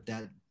now, but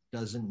that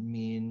doesn't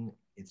mean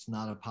it's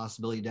not a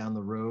possibility down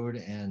the road.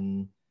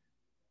 And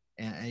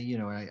you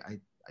know, I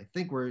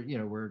think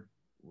we're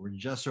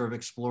just sort of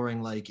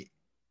exploring, like,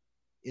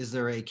 is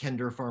there a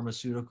Kender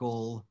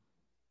Pharmaceutical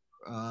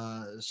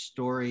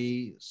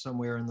story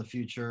somewhere in the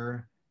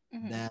future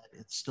that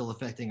it's still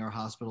affecting our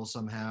hospital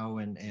somehow,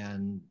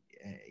 and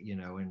you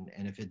know,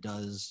 and if it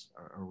does,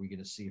 are we going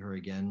to see her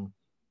again?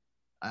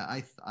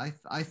 I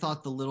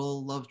thought the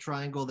little love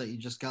triangle that you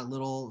just got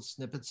little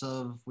snippets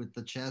of with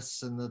the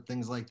chests and the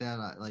things like that,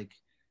 I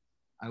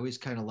always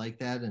kind of like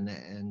that,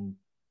 and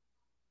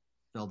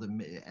felt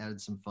it added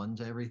some fun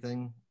to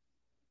everything.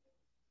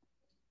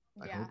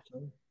 I hope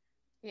so.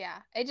 Yeah,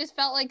 it just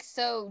felt like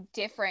so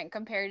different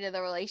compared to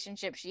the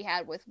relationship she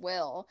had with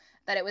Will,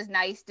 that it was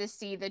nice to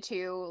see the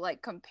two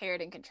like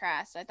compared and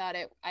contrast. I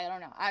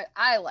don't know.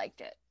 I liked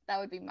it. That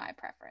would be my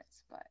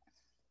preference, but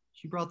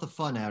she brought the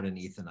fun out in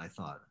Ethan, I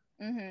thought.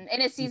 In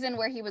a season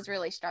where he was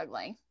really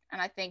struggling,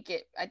 and I think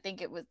it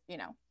was, you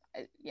know,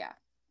 yeah,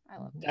 I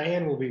love it.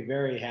 Diane will be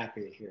very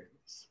happy to hear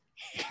this.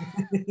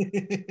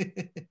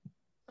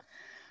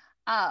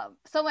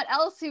 Someone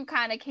else who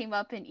kind of came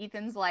up in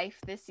Ethan's life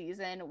this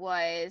season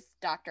was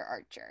Dr.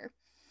 Archer,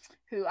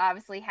 who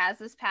obviously has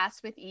this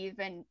past with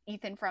Ethan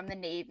from the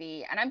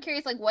Navy. And I'm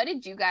curious, like, what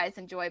did you guys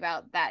enjoy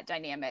about that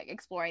dynamic,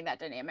 exploring that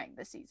dynamic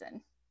this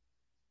season?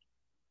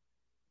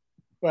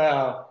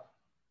 Well,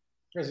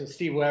 first of all,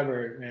 Steve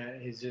Weber, man,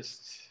 he's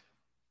just,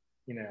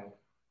 you know,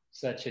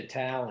 such a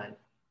talent.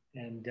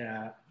 And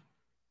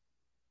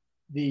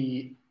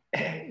you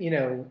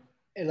know,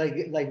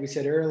 like we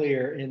said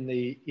earlier, in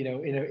the, you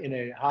know, in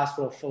a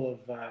hospital full of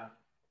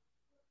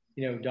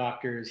you know,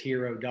 doctors,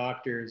 hero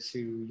doctors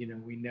who, you know,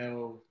 we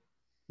know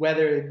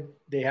whether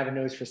they have a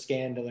nose for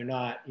scandal or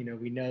not, you know,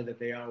 we know that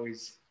they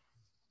always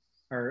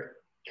are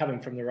coming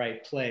from the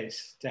right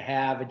place. To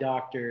have a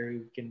doctor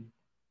who can,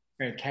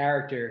 or a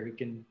character who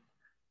can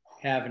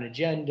have an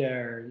agenda,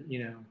 or,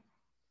 you know,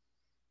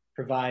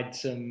 provide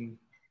some.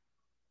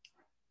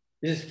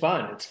 This is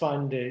fun. It's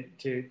fun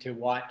to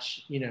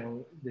watch, you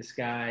know, this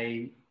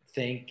guy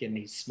think, and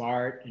he's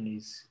smart, and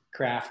he's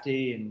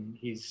crafty, and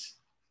he's.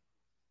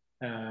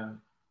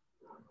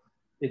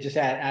 It just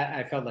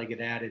I felt like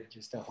it added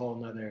just a whole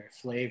nother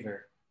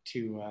flavor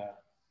to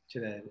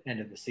the end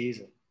of the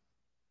season.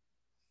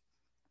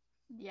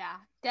 Yeah,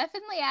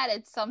 definitely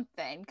added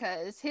something,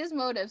 because his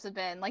motives have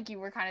been, like you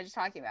were kind of just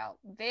talking about,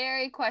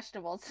 very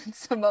questionable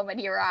since the moment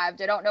he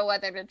arrived. I don't know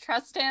whether to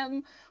trust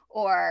him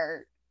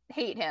or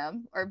hate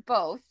him or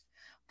both,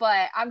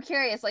 but I'm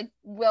curious, like,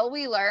 will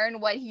we learn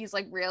what he's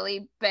like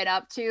really been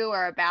up to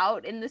or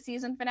about in the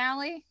season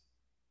finale?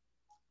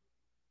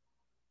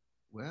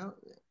 Well,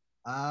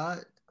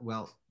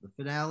 the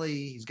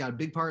finale, he's got a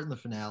big part in the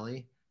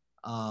finale.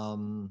 I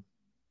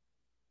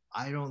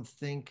don't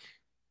think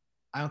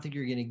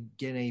you're going to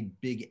get any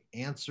big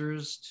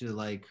answers to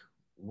like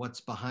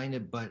what's behind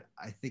it, but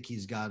I think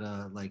he's got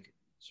a like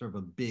sort of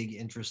a big,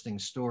 interesting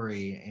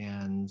story,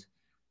 and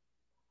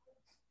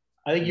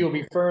I think you'll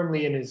be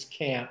firmly in his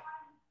camp,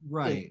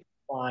 right?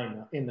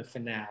 In the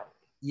finale.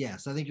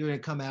 Yes, I think you're going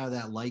to come out of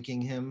that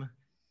liking him,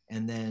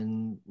 and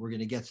then we're going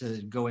to get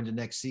to go into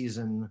next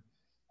season,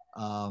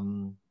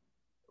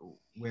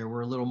 where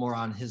we're a little more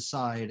on his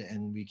side,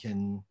 and we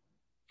can,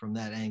 from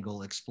that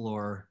angle,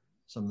 explore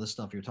some of the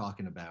stuff you're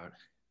talking about.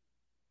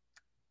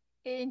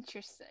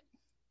 Interesting.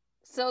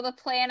 So the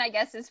plan, I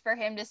guess, is for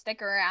him to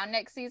stick around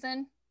next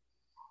season,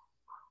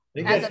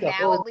 as of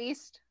now, at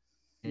least.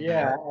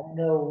 Yeah, I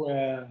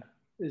know.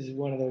 This is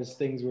one of those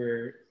things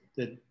where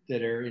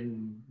that are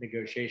in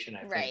negotiation.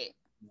 I think. Right.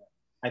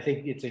 I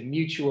think it's a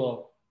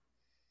mutual.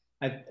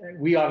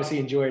 We obviously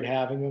enjoyed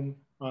having him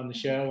on the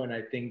show, and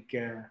I think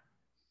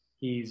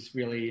he's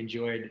really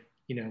enjoyed,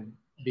 you know,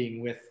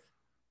 being with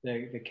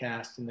the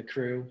cast and the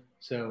crew.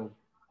 So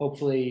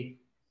hopefully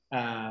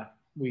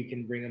we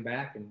can bring him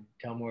back and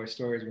tell more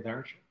stories with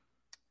Archer.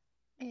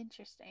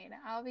 Interesting.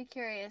 I'll be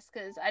curious,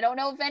 because I don't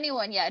know of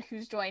anyone yet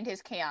who's joined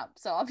his camp.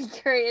 So I'll be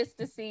curious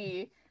to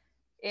see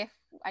if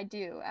I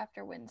do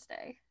after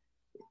Wednesday.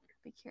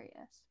 Be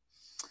curious.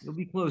 You'll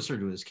be closer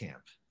to his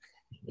camp.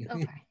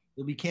 Okay.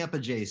 You'll be camp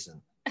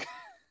adjacent.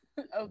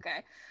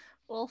 Okay.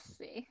 We'll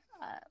see.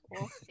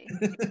 We'll see.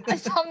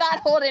 So I'm not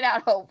holding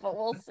out hope, but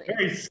we'll see.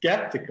 Very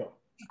skeptical.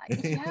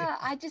 Yeah,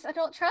 I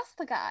don't trust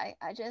the guy.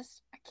 I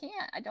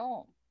can't. I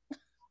don't.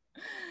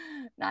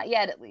 Not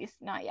yet, at least.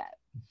 Not yet.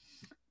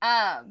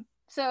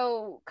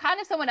 So kind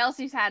of someone else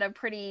who's had a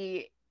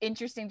pretty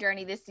interesting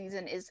journey this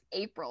season is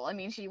April. I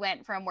mean, she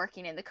went from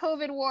working in the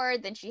COVID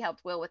ward, then she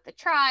helped Will with the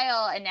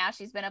trial, and now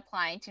she's been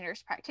applying to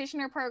nurse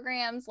practitioner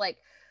programs. Like,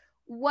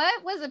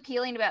 what was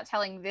appealing about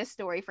telling this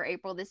story for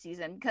April this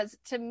season? Because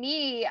to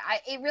me,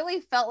 it really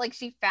felt like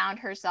she found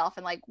herself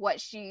and like what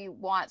she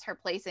wants her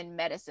place in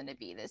medicine to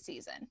be this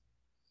season.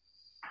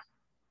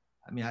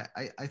 I mean,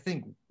 I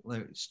think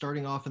like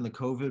starting off in the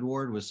COVID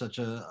ward was such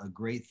a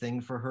great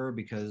thing for her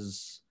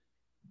because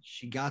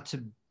she got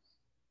to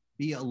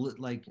be a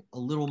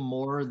little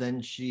more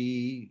than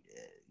she,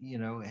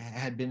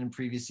 had been in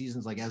previous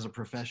seasons. Like as a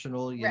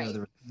professional, you know,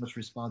 there was so much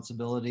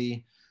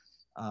responsibility,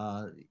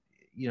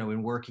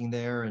 in working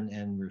there,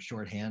 and we're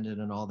shorthanded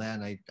and all that.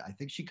 And I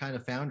think she kind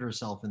of found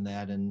herself in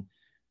that. And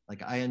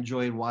like I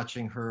enjoyed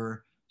watching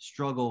her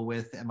struggle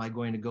with, am I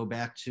going to go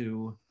back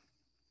to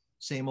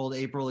same old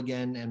April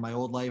again and my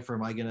old life, or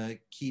am I going to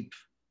keep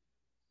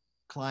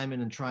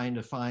climbing and trying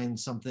to find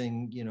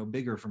something,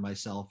 bigger for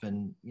myself?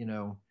 And,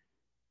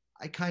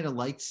 I kind of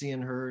liked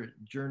seeing her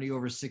journey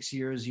over 6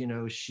 years.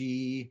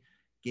 She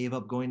gave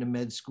up going to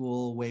med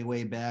school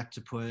way back to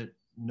put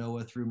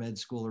Noah through med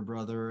school, her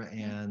brother.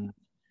 And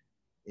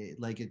it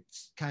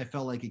kind of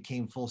felt like it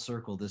came full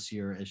circle this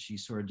year as she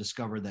sort of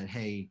discovered that,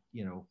 hey,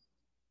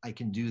 I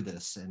can do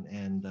this.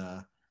 And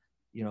a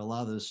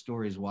lot of those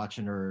stories,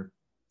 watching her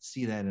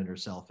see that in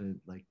herself, it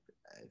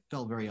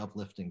felt very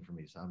uplifting for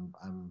me. So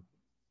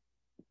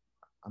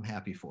I'm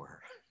happy for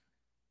her.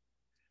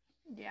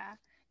 Yeah.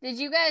 Did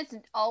you guys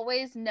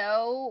always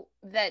know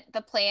that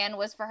the plan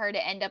was for her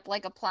to end up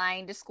like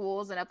applying to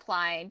schools and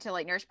applying to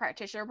like nurse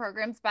practitioner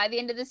programs by the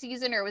end of the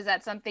season, or was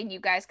that something you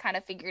guys kind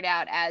of figured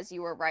out as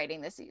you were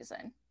writing the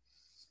season?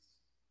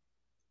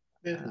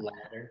 The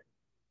latter,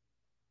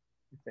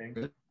 I think.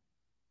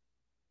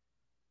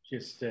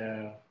 Just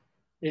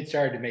it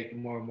started to make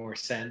more and more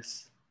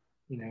sense,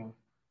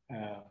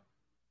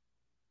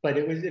 but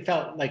it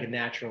felt like a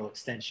natural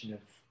extension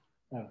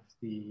of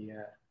the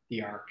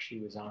arc she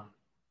was on.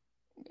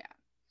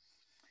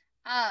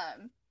 Yeah.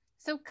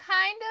 So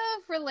kind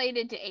of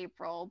related to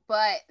April,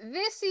 but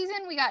this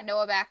season we got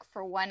Noah back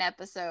for one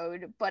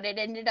episode, but it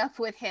ended up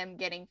with him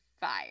getting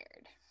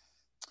fired.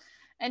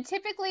 And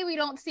typically we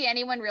don't see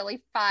anyone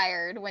really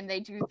fired when they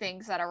do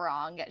things that are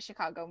wrong at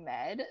Chicago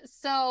Med.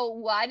 So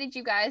why did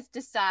you guys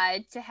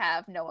decide to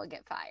have Noah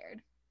get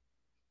fired?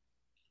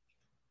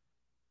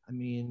 I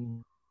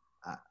mean,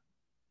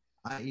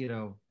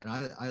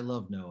 I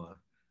love Noah.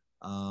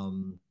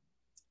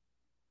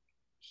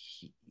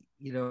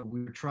 We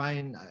were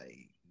trying,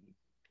 I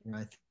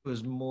think it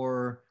was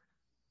more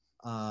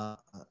a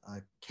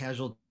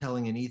casual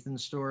telling an Ethan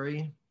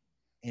story.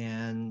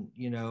 And,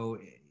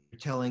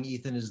 telling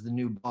Ethan is the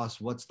new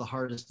boss, what's the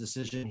hardest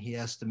decision he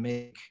has to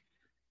make?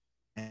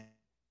 And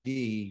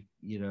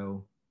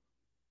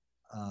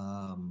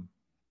I'm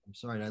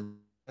sorry,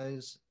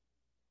 guys.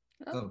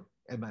 Oh,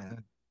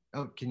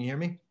 can you hear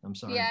me? I'm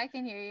sorry. Yeah, I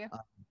can hear you.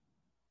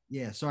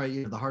 Yeah,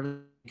 sorry. The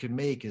hardest you could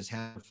make is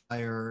have to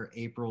fire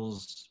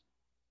April's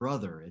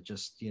brother. It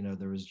just,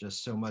 there was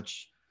just so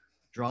much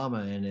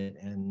drama in it,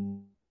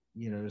 and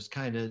it was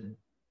kind of,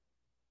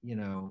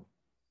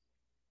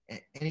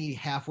 any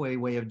halfway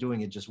way of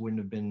doing it just wouldn't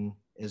have been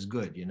as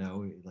good,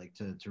 like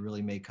to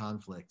really make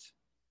conflict.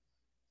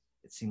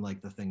 It seemed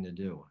like the thing to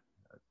do,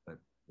 but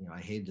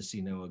I hated to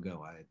see Noah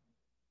go.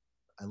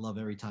 I love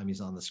every time he's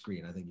on the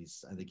screen. I think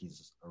he's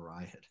a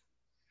riot.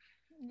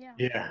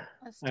 Yeah.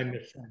 I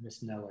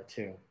miss Noah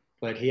too,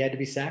 but he had to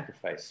be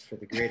sacrificed for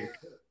the greater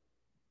good.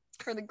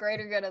 For the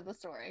greater good of the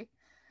story.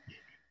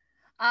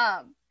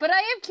 But I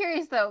am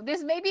curious though,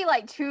 this may be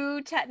like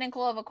too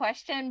technical of a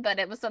question, but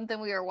it was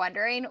something we were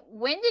wondering.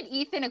 When did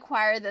Ethan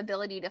acquire the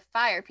ability to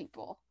fire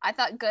people? I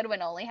thought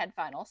Goodwin only had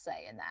final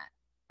say in that.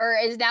 Or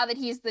is now that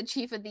he's the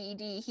chief of the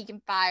ED, he can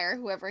fire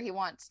whoever he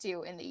wants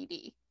to in the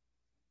ED?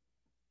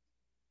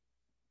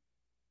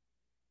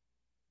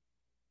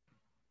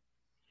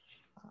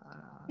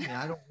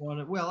 I don't want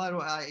to. Well, I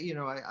don't.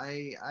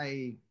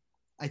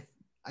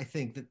 I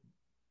think that.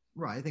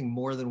 Right. I think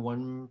more than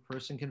one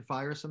person can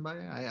fire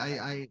somebody.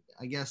 I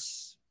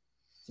guess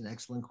it's an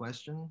excellent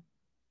question.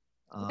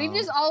 We've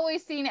just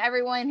always seen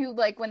everyone who,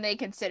 like, when they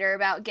consider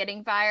about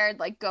getting fired,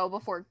 like, go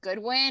before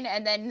Goodwin.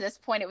 And then this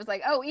point, it was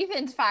like, oh,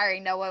 Ethan's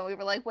firing Noah. And we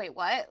were like, wait,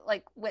 what?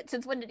 Like,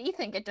 since when did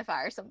Ethan get to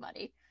fire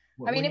somebody?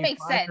 I mean, it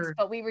makes sense,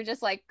 but we were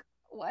just like,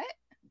 what?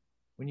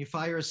 When you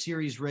fire a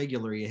series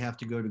regular, you have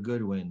to go to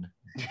Goodwin.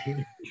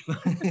 When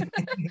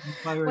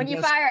you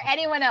fire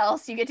anyone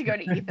else, you get to go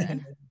to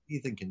Ethan.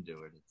 Ethan can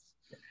do it.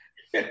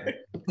 I'll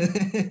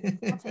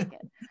take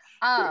it.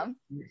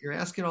 You're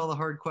asking all the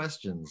hard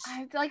questions.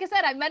 Like I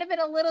said, I might have been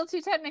a little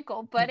too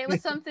technical, but it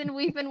was something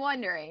we've been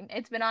wondering.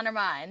 It's been on our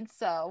minds,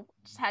 so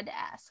just had to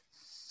ask.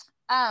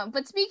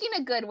 But speaking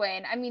of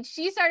Goodwin, I mean,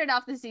 she started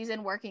off the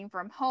season working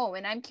from home,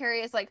 and I'm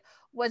curious, like,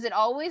 was it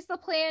always the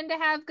plan to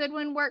have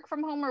Goodwin work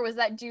from home, or was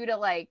that due to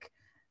like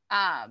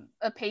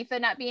Apatha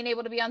not being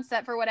able to be on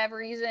set for whatever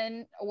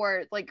reason,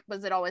 or like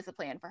was it always the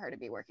plan for her to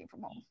be working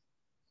from home?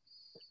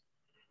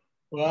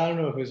 Well, I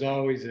don't know if it was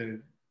always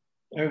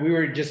we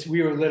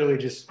were literally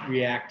just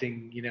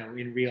reacting,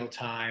 in real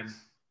time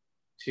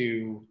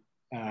to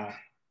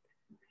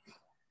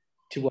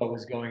what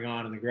was going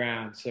on the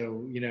ground.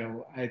 So,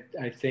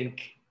 I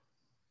think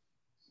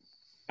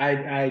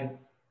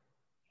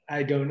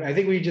I don't. I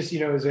think we just,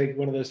 it was like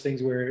one of those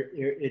things where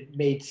it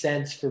made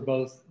sense for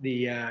both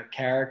the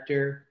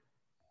character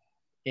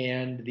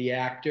and the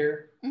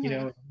actor.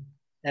 Mm-hmm.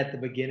 At the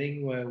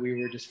beginning where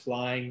we were just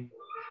flying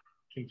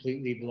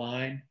completely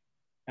blind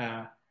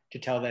to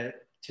tell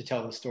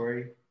the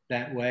story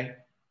that way.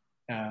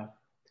 Can't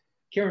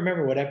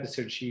remember what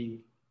episode she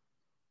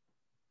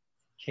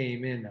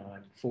came in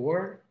on.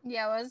 4?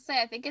 Yeah, I was to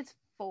say I think it's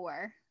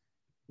 4.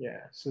 Yeah,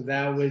 so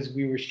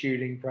we were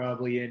shooting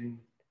probably in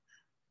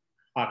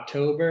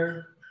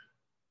October,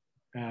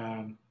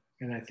 and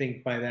I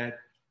think by that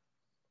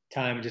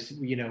time, just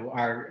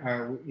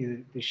our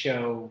the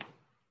show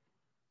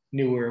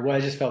knew where it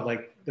was. It just felt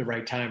like the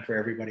right time for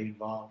everybody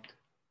involved.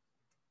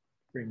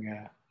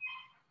 Bring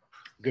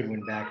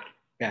Goodwin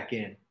back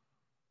in.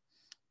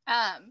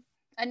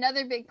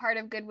 Another big part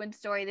of Goodwin's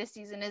story this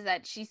season is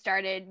that she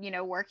started,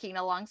 working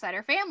alongside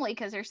her family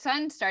because her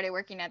son started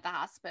working at the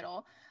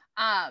hospital.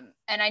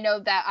 And I know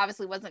that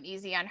obviously wasn't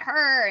easy on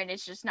her, and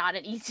it's just not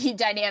an easy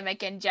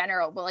dynamic in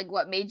general, but like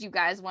what made you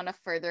guys want to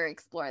further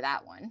explore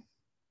that one?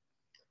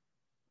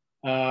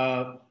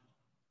 Oh,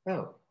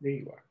 there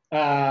you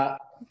are.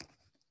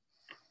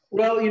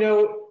 Well,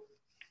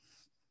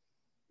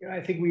 I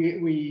think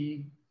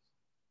we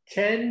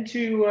tend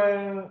to,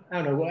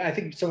 I don't know, I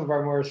think some of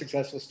our more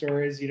successful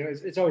stories,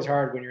 it's always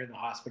hard when you're in the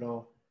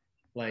hospital,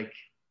 like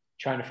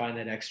trying to find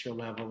that extra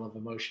level of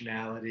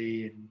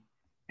emotionality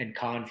and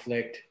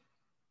conflict.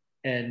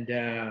 And,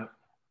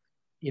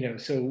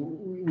 so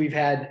we've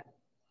had,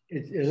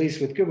 at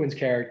least with Goodwin's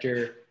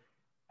character,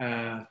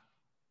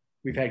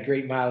 we've had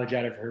great mileage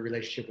out of her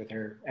relationship with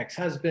her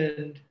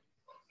ex-husband.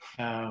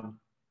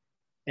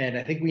 And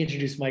I think we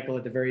introduced Michael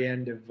at the very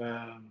end of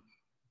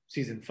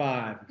season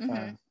 5.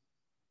 Mm-hmm.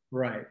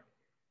 Right.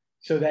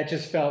 So that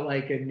just felt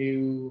like a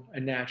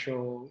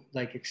natural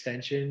like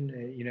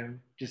extension,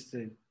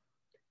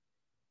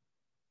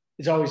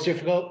 it's always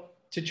difficult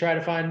to try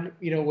to find,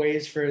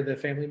 ways for the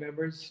family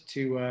members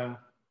to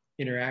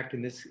interact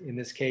in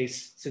this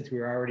case, since we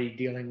were already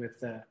dealing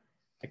with a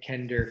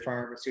Kender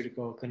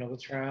pharmaceutical clinical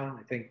trial.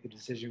 I think the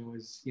decision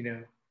was,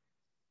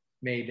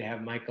 made to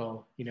have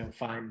Michael,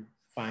 find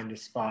a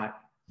spot,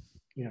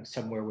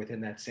 somewhere within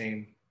that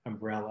same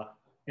umbrella,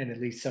 and at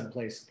least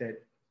someplace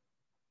that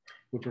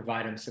would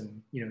provide him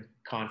some,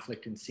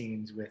 conflict and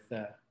scenes with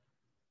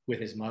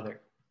his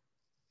mother.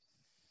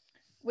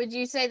 Would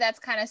you say that's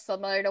kind of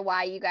similar to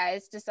why you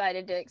guys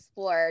decided to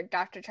explore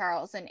Dr.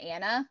 Charles and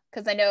Anna?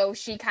 Because I know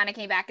she kind of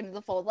came back into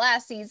the fold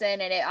last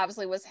season, and it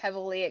obviously was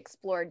heavily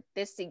explored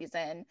this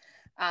season.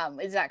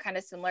 Is that kind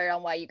of similar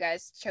on why you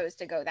guys chose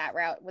to go that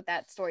route with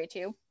that story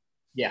too?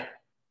 Yeah.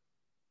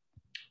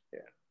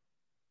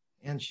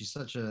 And she's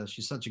such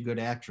a good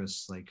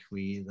actress. Like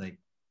we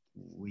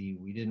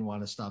didn't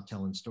want to stop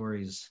telling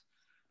stories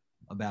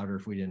about her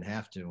if we didn't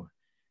have to.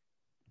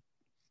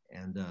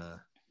 And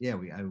we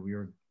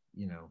were,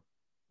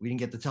 we didn't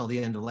get to tell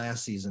the end of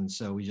last season,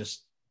 so we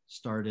just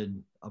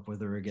started up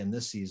with her again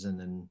this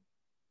season, and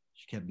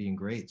she kept being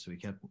great. So we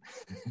kept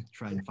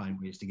trying to find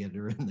ways to get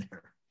her in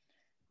there.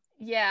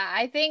 Yeah,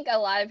 I think a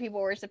lot of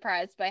people were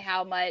surprised by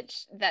how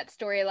much that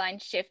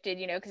storyline shifted,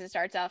 because it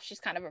starts off she's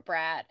kind of a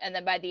brat, and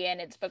then by the end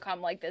it's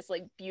become like this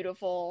like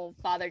beautiful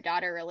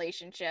father-daughter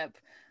relationship.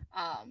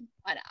 And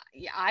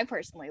I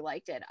personally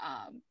liked it.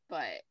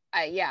 But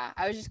I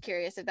was just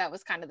curious if that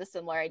was kind of the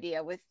similar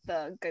idea with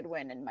the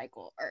Goodwin and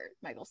Michael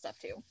stuff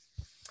too.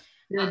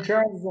 Yeah,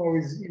 Charles is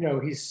always,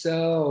 he's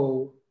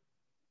so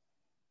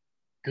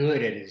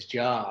good at his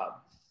job.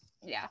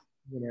 Yeah.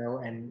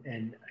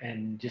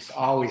 And just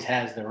always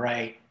has the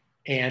right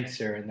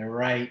answer and the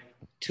right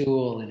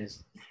tool in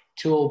his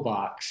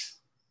toolbox,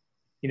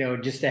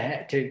 just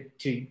to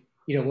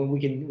when we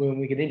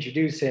can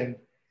introduce him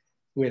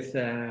with,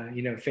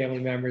 family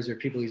members or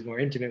people he's more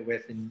intimate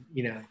with, and,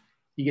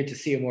 you get to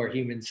see a more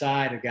human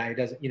side. A guy who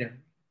doesn't,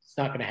 it's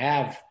not going to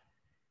have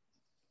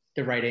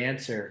the right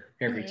answer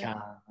every Mm-hmm.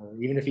 time, or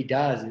even if he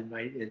does,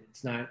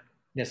 it's not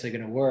necessarily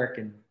going to work.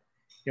 And,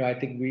 I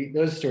think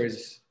those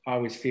stories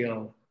always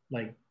feel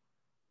like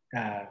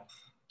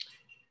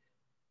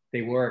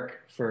they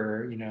work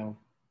for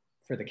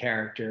the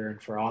character,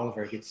 and for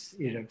Oliver gets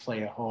to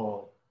play a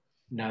whole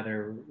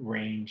another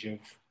range of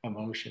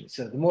emotions.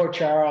 So the more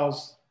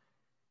Charles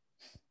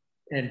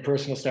and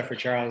personal stuff for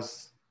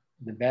Charles,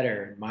 the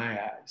better in my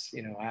eyes.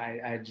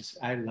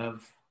 I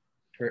love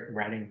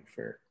writing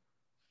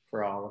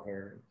for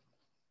Oliver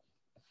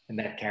and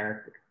that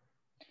character.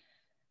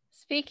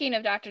 Speaking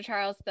of Dr.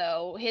 Charles,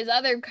 though, his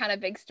other kind of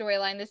big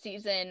storyline this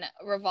season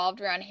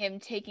revolved around him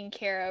taking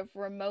care of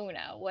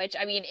Ramona, which,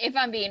 I mean, if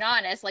I'm being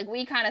honest, like,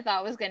 we kind of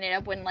thought was going to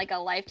end up in, like, a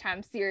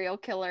Lifetime serial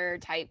killer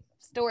type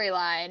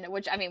storyline,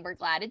 which, I mean, we're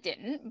glad it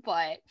didn't,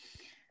 but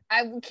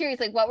I'm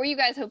curious, like, what were you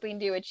guys hoping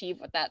to achieve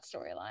with that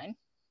storyline?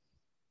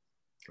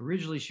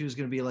 Originally, she was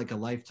going to be, like, a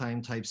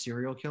Lifetime type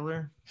serial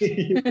killer. I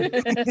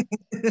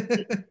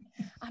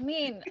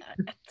mean,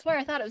 that's where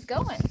I thought it was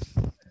going.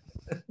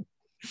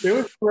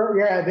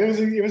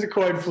 It was a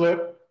coin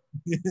flip.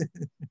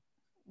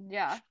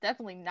 Yeah,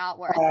 definitely not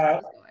where I thought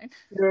it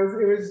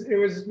was going. It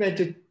was meant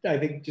to, I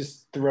think,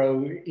 just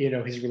throw,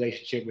 his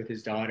relationship with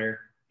his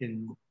daughter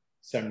in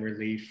some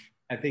relief.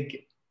 I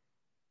think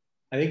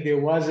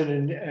there was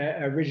an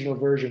original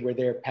version where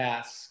their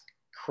paths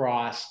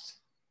crossed.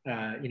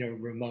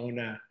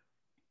 Ramona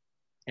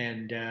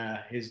and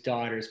his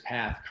daughter's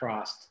path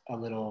crossed a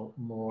little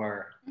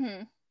more,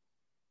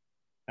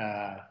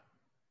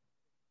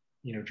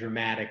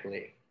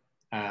 dramatically.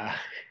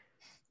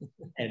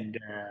 And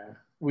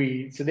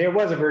so there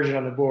was a version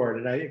on the board,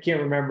 and I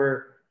can't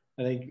remember.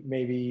 I think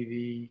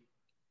maybe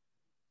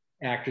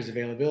the actor's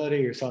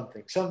availability or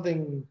something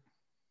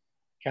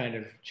kind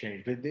of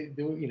changed, but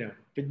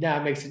but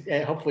now it makes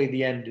it. Hopefully, at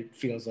the end it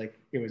feels like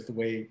it was the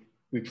way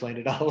we planned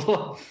it all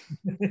along.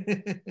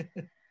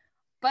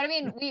 But I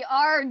mean, we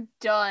are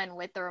done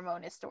with the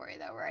Ramona story,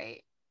 though,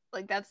 right?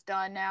 Like that's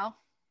done now.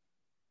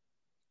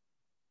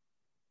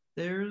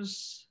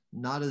 There's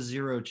not a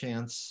zero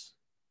chance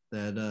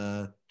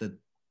that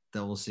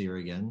we'll see her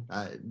again.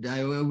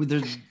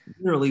 There's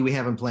literally, we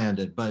haven't planned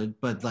it,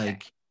 but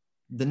like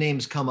the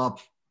names come up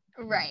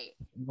right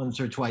once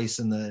or twice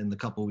in the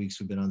couple weeks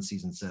we've been on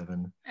season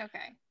 7.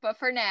 Okay, but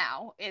for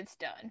now it's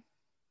done.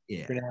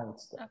 Yeah, for now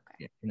it's done. Okay,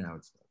 yeah, for now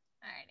it's done.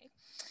 Alrighty.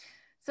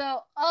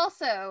 So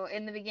also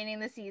in the beginning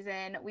of the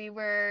season, we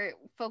were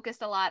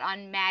focused a lot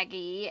on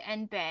Maggie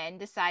and Ben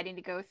deciding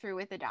to go through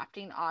with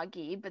adopting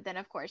Augie, but then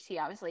of course he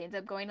obviously ends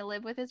up going to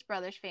live with his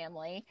brother's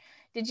family.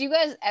 Did you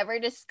guys ever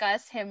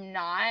discuss him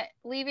not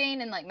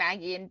leaving and like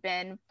Maggie and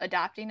Ben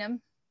adopting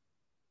him?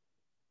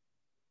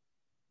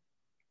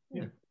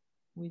 Yeah,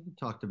 we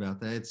talked about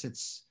that.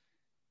 It's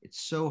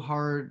so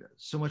hard.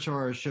 So much of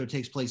our show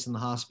takes place in the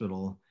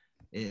hospital.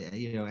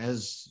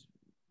 As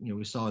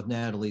we saw with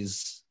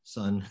Natalie's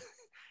son.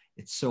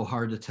 It's so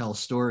hard to tell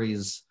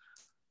stories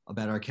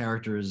about our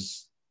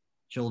characters'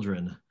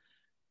 children.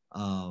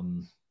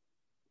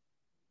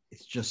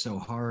 It's just so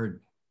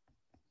hard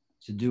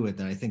to do it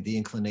that I think the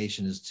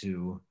inclination is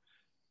to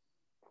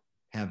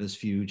have as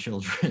few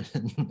children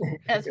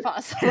as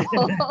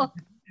possible.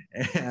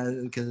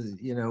 Because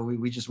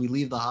we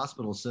leave the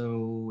hospital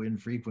so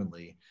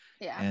infrequently,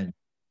 and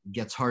it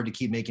gets hard to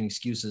keep making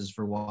excuses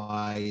for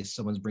why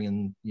someone's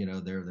bringing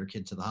their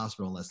kid to the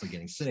hospital unless they're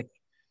getting sick.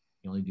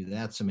 You only do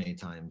that so many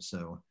times.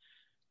 So,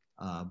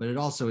 but it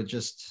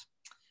just,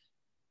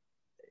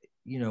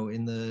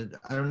 in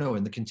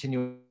the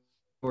continuing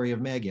story of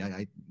Maggie,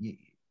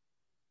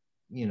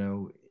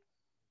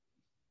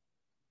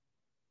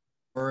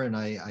 her and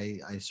I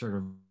sort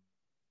of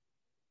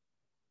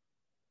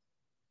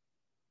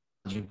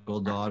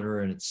logical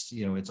daughter, and it's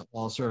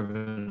all sort of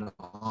an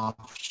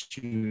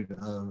offshoot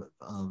of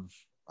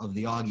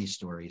the Augie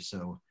story.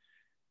 So,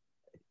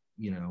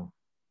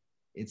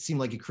 it seemed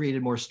like it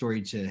created more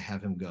story to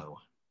have him go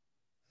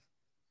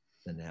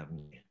than to have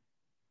me.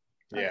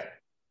 Yeah.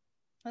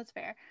 That's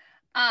fair.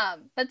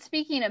 But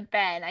speaking of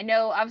Ben, I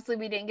know obviously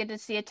we didn't get to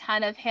see a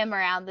ton of him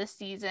around this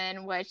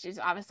season, which is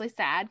obviously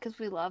sad because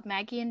we love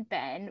Maggie and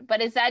Ben. But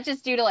is that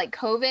just due to like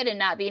COVID and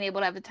not being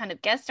able to have a ton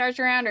of guest stars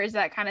around, or is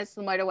that kind of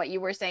similar to what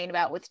you were saying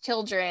about with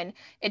children?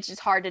 It's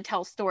just hard to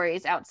tell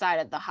stories outside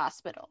of the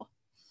hospital.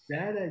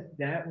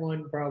 That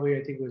one probably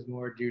I think was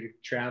more due to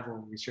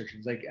travel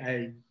restrictions. Like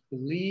I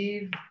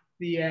believe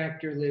the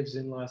actor lives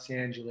in Los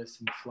Angeles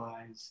and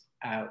flies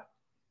out,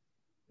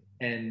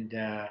 and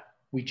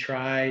we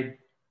tried.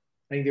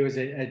 I think there was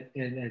an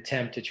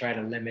attempt to try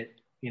to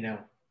limit,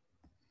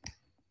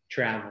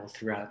 travel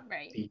throughout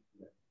the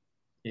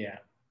year.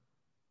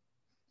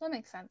 That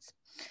makes sense.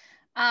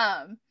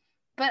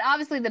 But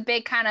obviously the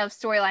big kind of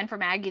storyline for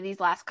Maggie these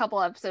last couple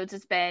episodes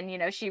has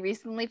been, she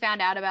recently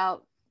found out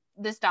about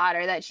this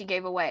daughter that she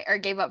gave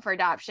up for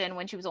adoption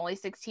when she was only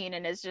 16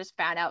 and has just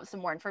found out some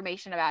more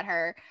information about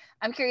her.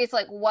 I'm curious,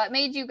 like, what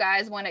made you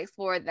guys want to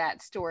explore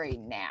that story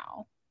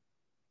now?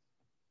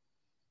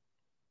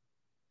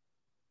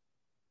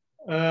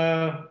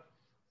 Well,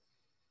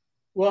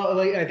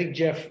 like I think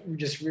Jeff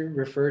just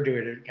referred to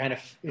it. It kind of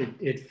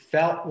it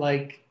felt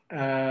like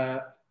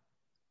a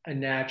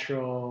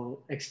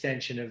natural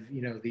extension of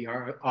the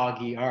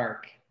Augie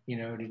arc.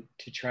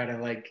 To try to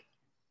like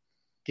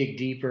dig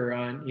deeper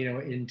on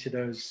into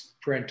those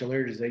parental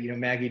urges that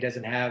Maggie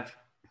doesn't have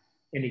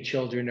any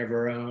children of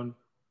her own.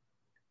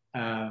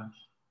 I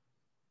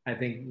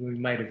think we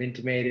might have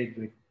intimated,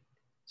 but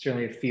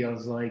certainly it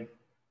feels like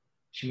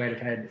she might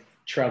have had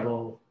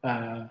trouble,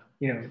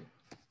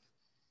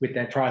 with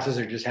that process,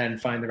 or just hadn't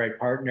found the right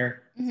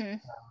partner. Mm-hmm.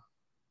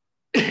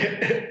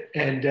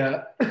 And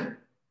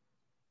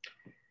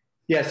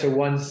so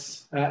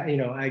once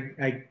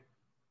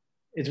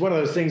it's one of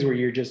those things where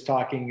you're just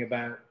talking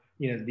about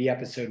the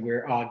episode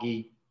where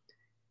Augie,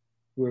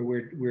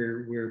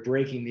 we're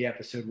breaking the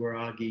episode where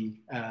Augie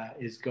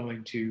is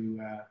going to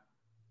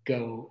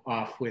go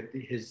off with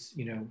his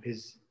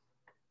his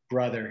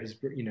brother, his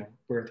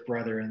birth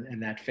brother,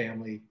 and that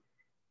family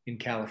in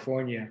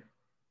California,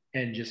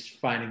 and just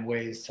finding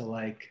ways to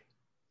like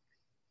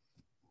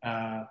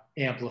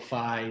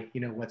amplify,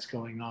 what's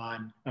going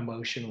on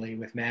emotionally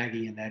with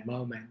Maggie in that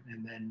moment.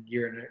 And then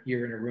you're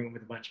in a room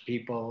with a bunch of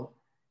people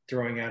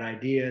throwing out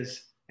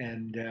ideas,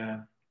 and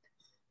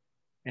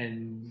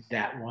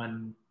that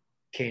one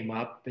came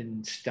up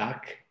and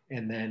stuck.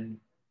 And then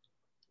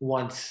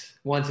once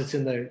it's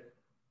in the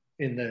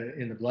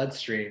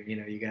bloodstream,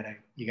 you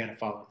gotta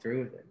follow through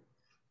with it.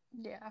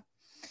 Yeah.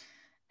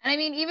 And I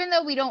mean, even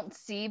though we don't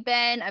see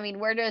Ben, I mean,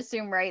 we're to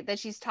assume, right, that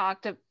she's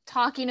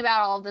talking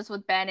about all of this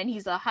with Ben, and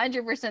he's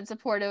 100%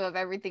 supportive of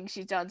everything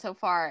she's done so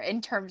far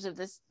in terms of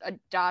this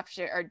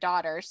adoption or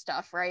daughter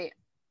stuff, right?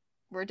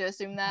 We're to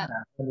assume that.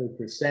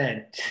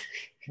 100%.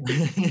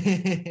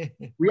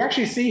 We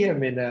actually see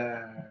him in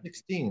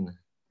 16.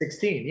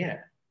 16, yeah.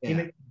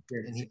 Yeah.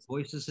 And he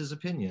voices his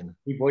opinion.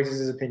 He voices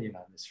his opinion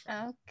on this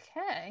front.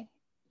 Okay.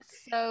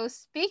 So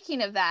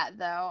speaking of that,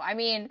 though, I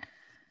mean,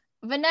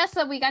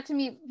 Vanessa, we got to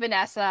meet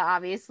Vanessa,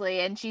 obviously,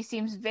 and she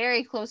seems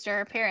very close to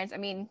her parents. I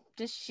mean,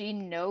 does she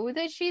know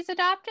that she's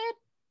adopted?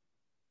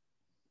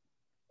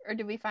 Or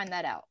did we find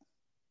that out?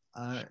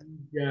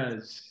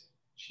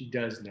 She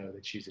does know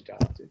that she's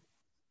adopted.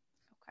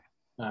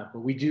 Okay.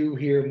 But we do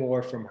hear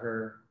more from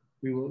her.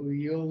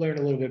 You'll learn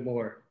a little bit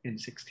more in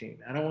 16.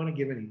 I don't want to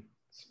give any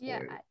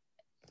spoilers. Yeah.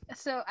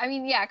 So, I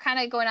mean, yeah,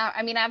 kind of going out.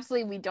 I mean,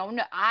 absolutely, we don't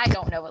know. I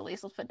don't know, at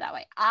least let's put it that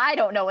way. I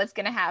don't know what's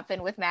going to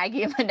happen with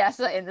Maggie and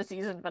Vanessa in the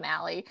season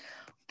finale.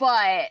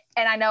 And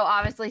I know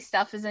obviously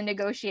stuff is in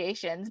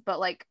negotiations, but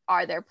like,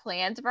 are there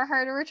plans for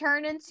her to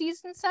return in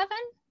season 7?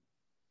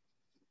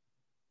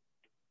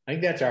 I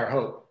think that's our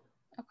hope.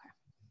 Okay.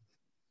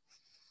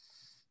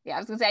 Yeah, I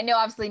was going to say, I know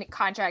obviously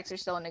contracts are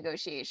still in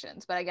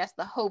negotiations, but I guess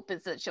the hope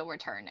is that she'll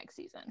return next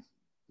season.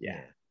 Yeah.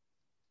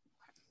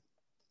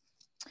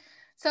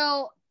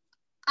 So,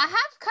 I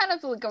have kind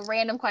of like a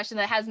random question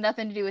that has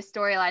nothing to do with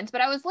storylines, but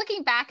I was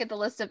looking back at the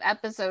list of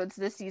episodes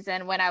this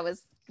season when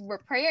we're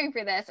preparing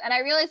for this, and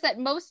I realized that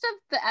most of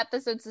the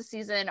episodes this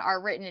season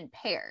are written in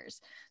pairs.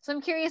 So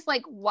I'm curious,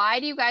 like, why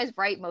do you guys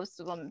write most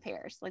of them in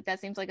pairs? Like, that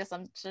seems like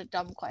such a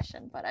dumb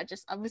question, but I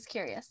was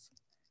curious.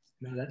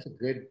 No, that's a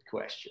good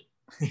question.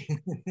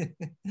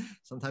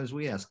 Sometimes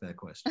we ask that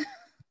question.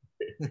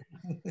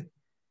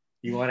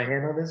 You want to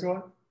handle this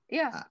one?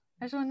 Yeah,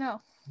 I just want to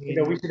know.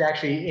 We should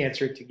actually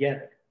answer it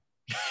together.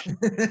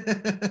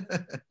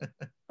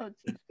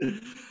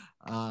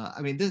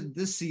 I mean,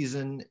 this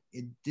season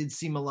it did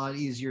seem a lot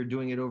easier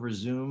doing it over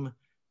Zoom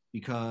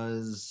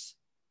because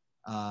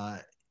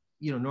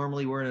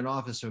normally we're in an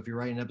office, so if you're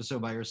writing an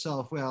episode by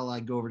yourself, well,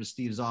 I go over to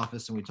Steve's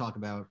office and we talk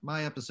about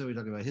my episode, we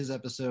talk about his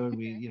episode,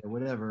 we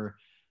whatever.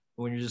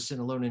 But when you're just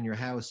sitting alone in your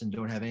house and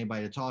don't have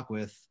anybody to talk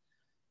with,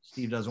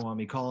 Steve doesn't want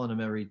me calling him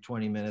every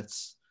 20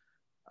 minutes.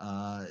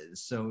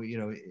 So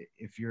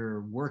if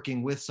you're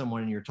working with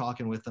someone and you're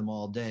talking with them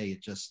all day,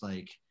 it just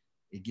like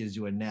it gives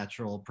you a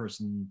natural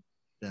person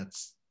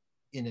that's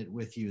in it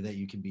with you that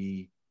you can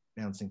be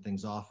bouncing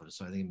things off of.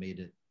 So I think it made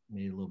it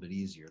a little bit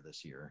easier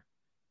this year.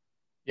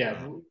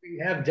 Yeah, we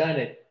have done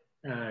it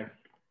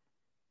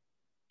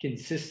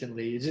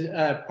consistently.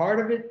 Part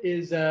of it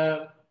is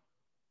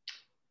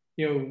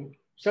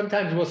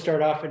sometimes we'll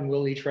start off and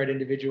we'll each write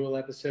individual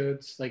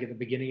episodes like at the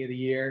beginning of the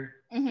year,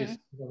 just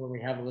when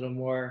we have a little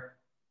more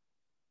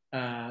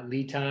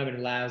lead time. It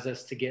allows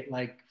us to get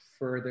like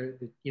further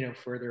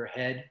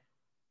ahead,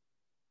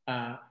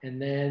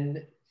 and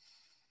then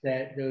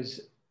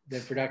the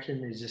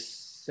production is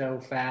just so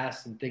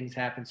fast and things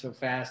happen so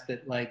fast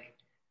that like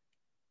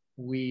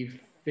we've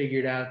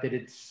figured out that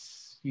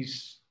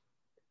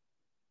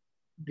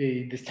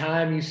the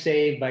time you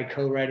save by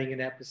co-writing an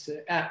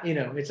episode,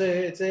 it's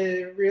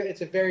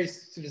a very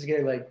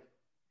sophisticated like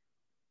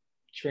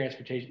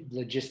transportation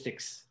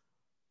logistics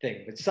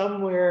thing, but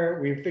somewhere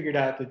we've figured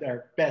out that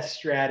our best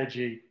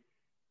strategy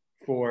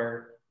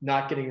for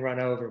not getting run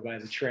over by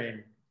the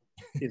train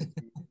is to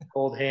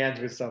hold hands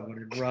with someone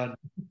and run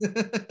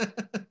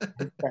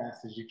as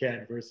fast as you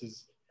can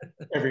versus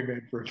every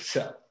man for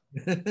himself.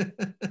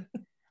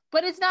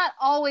 But it's not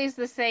always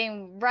the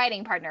same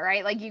writing partner,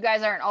 right? Like you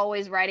guys aren't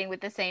always writing with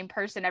the same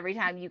person every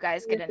time you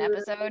guys get an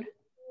episode.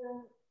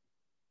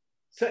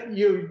 So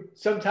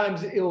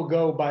sometimes it will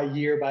go by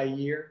year.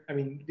 I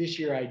mean, this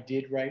year I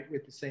did write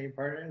with the same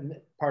partner, and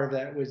part of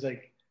that was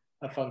like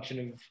a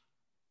function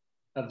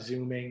of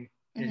Zooming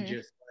and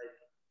just like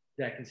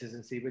that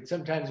consistency. But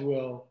sometimes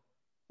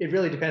it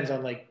really depends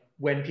on like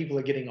when people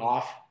are getting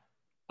off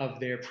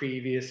of their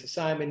previous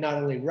assignment, not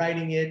only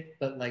writing it,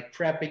 but like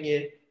prepping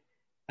it.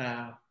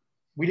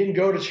 We didn't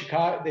go to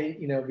Chicago,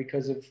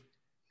 because of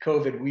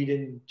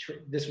COVID,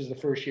 this was the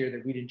first year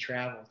that we didn't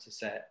travel to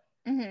set.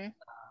 Mm-hmm.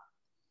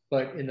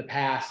 But in the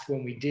past,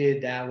 when we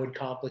did, that would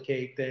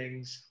complicate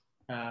things.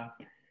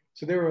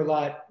 So there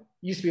were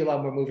used to be a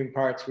lot more moving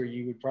parts where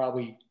you would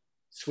probably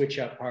switch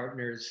up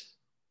partners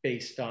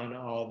based on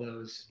all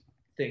those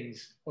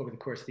things over the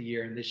course of the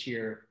year. And this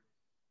year,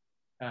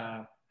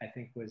 I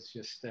think was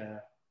just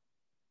a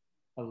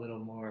little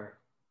more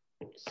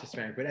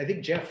systematic. But I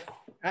think Jeff,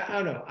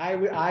 I don't know, I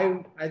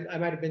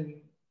might have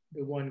been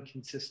the one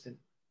consistent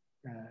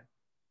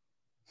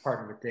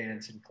partner with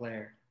Dan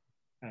Sinclair.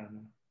 I don't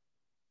know.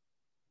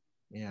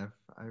 Yeah,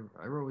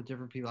 I wrote with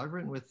different people. I've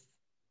written with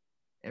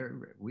I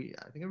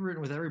think I've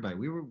written with everybody.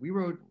 We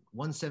wrote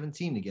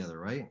 117 together,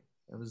 right?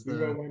 That was We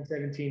wrote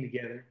 117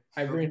 together.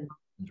 Syndrome.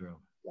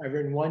 I've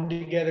written one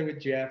together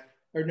with Jeff,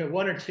 or no,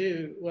 one or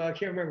two. Well, I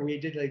can't remember. We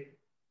did like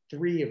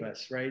 3 of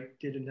us, right?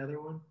 Did another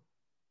one.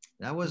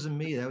 That wasn't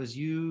me. That was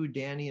you,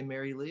 Danny, and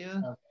Mary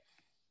Leah.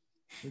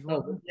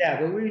 Oh, yeah,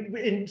 but we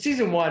in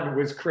season 1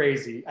 was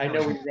crazy. I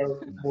know we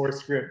wrote more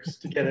scripts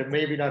together,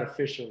 maybe not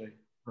officially.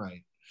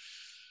 Right.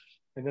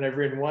 And then I've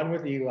written one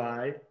with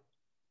Eli,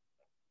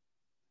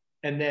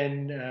 and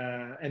then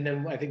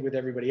I think with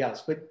everybody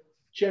else. But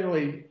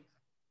generally,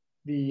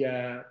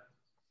 the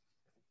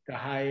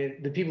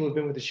people who've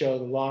been with the show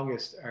the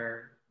longest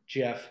are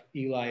Jeff,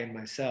 Eli, and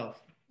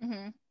myself,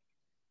 and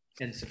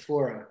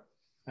Sephora.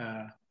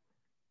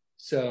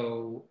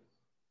 So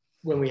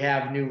when we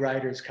have new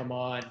writers come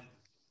on,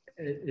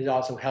 it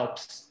also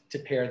helps to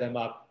pair them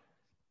up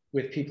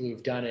with people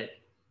who've done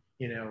it,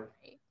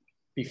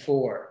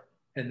 before,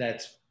 and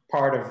that's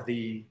part of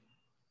the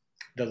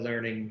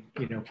learning,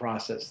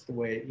 process. The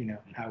way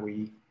how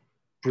we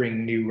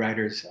bring new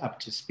writers up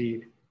to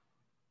speed.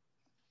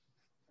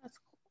 That's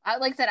cool.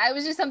 Like I said, I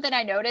was just something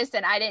I noticed,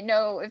 and I didn't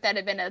know if that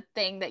had been a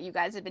thing that you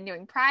guys had been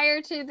doing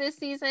prior to this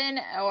season,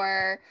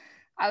 or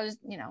I was,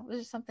 it was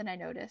just something I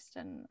noticed,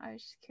 and I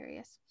was just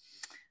curious.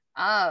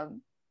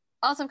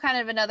 Also, kind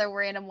of another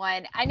random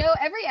one. I know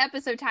every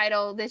episode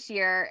title this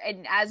year,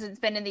 and as it's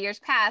been in the years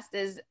past,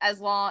 is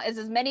as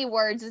many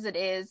words as it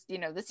is,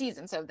 the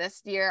season. So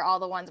this year, all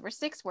the ones were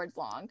 6 words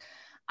long.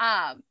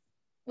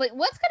 Like,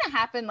 what's gonna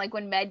happen like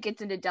when Med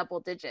gets into double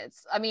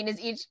digits? I mean,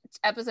 is each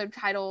episode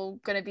title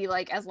gonna be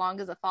like as long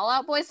as a Fall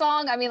Out Boy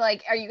song? I mean,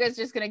 like, are you guys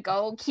just gonna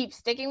keep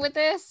sticking with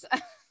this?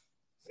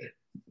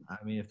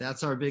 I mean, if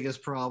that's our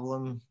biggest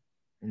problem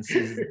in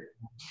season.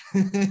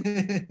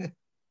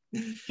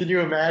 Can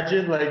you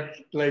imagine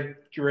like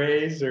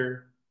Grey's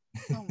or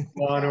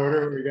Law and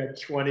Order? We got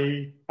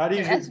 20. How do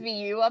you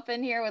SVU up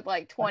in here with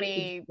like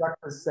 20?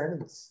 A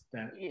sentence.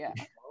 Yeah.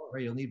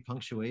 Right, you'll need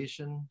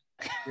punctuation.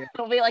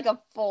 It'll be like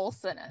a full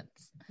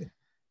sentence.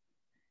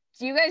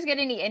 Do you guys get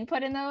any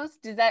input in those?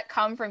 Does that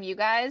come from you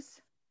guys?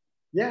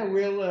 Yeah,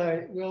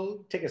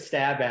 we'll take a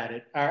stab at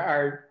it.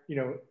 Our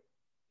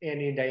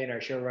Andy and Diane, our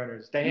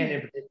showrunners. Diane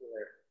in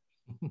particular.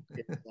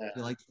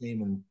 She likes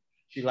naming.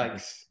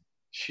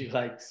 She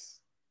likes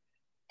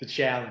the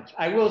challenge.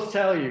 I will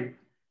tell you,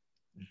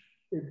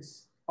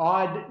 it's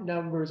odd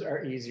numbers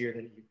are easier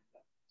than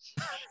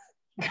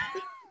even.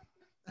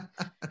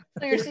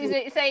 So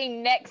you're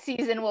saying next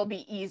season will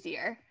be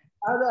easier?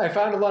 I don't know. I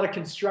found a lot of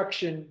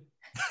construction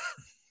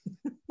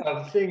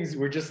of things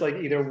were just like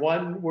either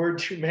one word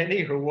too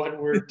many or one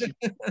word too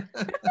many.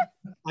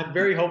 I'm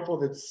very hopeful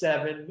that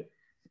 7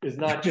 is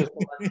not just a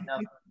lucky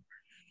number.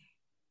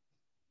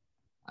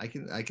 I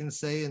can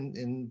say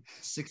in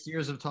 6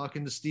 years of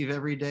talking to Steve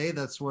every day,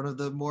 that's one of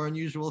the more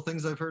unusual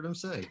things I've heard him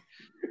say.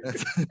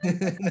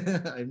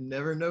 I've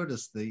never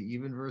noticed the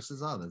even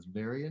versus odd. That's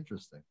very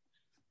interesting.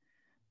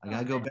 I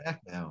gotta go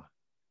back now.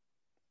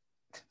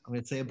 I'm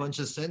gonna say a bunch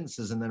of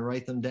sentences and then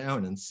write them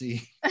down and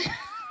see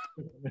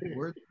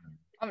words.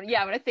 I'm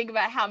gonna think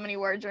about how many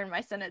words are in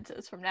my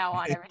sentences from now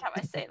on every time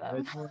I say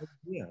them.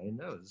 Yeah, I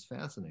know. It's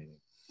fascinating.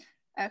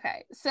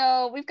 Okay,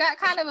 so we've got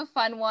kind of a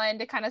fun one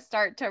to kind of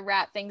start to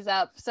wrap things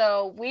up.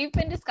 So we've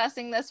been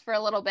discussing this for a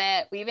little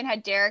bit. We even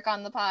had Derek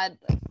on the pod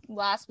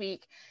last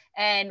week,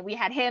 and we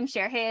had him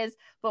share his,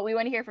 but we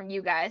want to hear from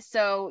you guys.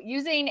 So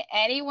using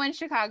any one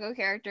Chicago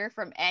character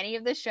from any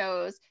of the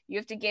shows, you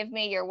have to give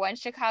me your one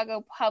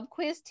Chicago pub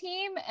quiz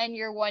team and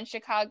your one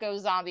Chicago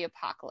zombie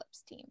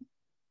apocalypse team.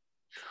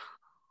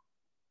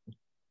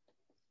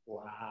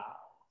 Wow.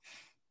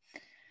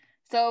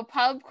 So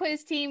pub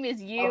quiz team is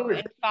you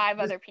and 5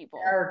 other people.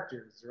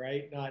 Characters,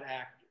 right? Not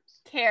actors.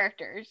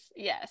 Characters,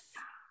 yes.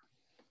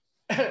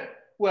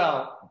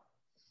 Well,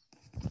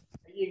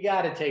 you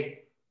got to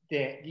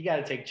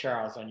take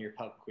Charles on your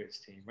pub quiz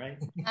team, right?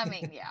 I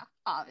mean, yeah,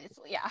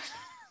 obviously, yeah.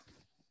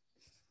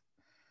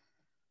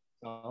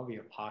 Zombie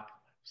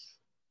apocalypse.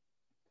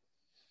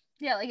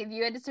 Yeah, like if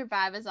you had to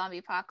survive a zombie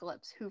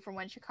apocalypse, who from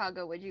One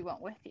Chicago would you want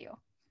with you?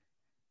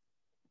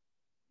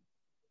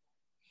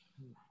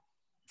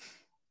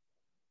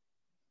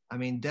 I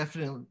mean,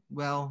 definitely.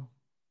 Well,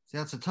 see,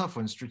 that's a tough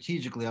one.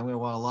 Strategically, I'm going to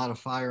want a lot of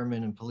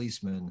firemen and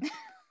policemen,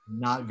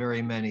 not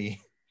very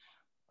many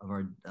of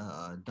our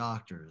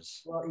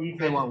doctors. Well,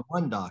 I want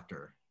one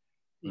doctor.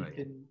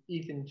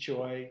 Ethan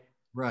Choi.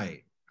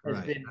 Right.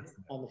 Has been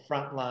on the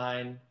front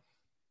line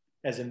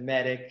as a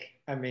medic.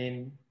 I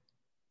mean,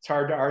 it's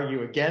hard to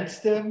argue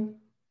against him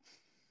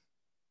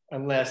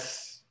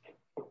unless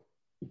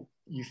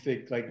you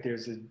think like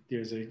there's a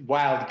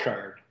wild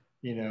card,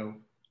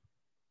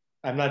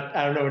 I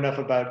don't know enough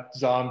about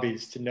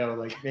zombies to know,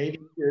 like, maybe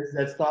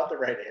that's not the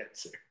right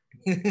answer.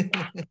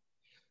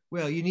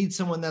 Well, you need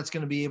someone that's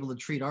going to be able to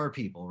treat our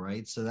people,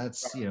 right? So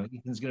that's,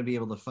 Ethan's going to be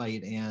able to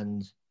fight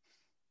and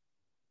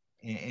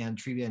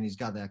treat, and he's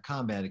got that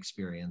combat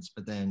experience.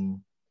 But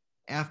then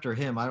after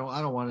him, I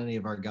don't want any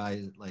of our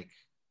guys, like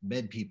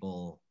med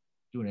people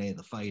doing any of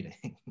the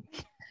fighting.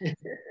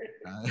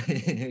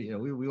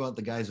 We want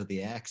the guys with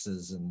the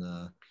axes and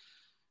the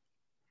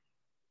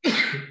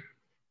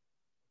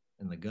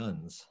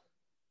guns.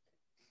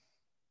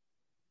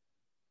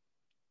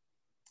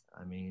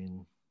 I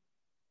mean,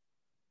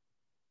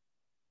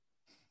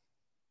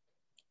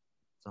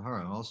 it's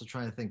hard. I'm also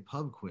trying to think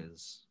pub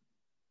quiz.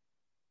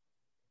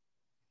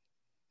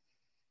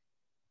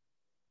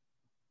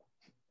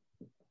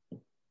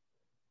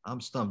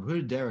 I'm stumped. Who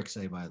did Derek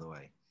say, by the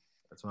way?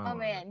 That's what I want.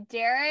 Man,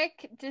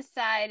 Derek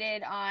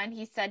decided on,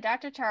 he said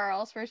Dr.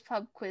 Charles for his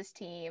pub quiz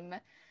team.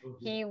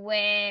 Mm-hmm. He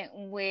went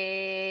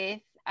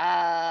with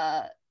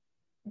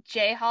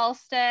Jay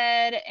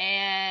Halstead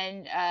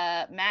and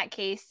Matt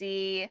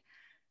Casey,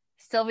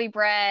 Sylvie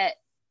Brett,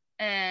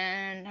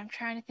 and I'm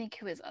trying to think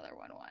who his other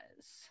one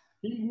was.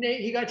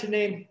 He got to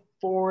name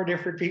 4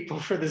 different people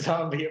for the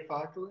zombie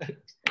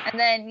apocalypse. And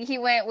then he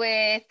went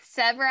with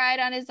Severide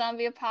on his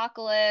zombie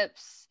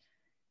apocalypse.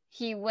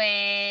 He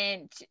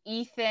went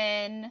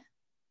Ethan.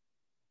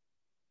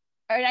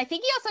 And I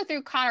think he also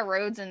threw Connor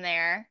Rhodes in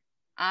there.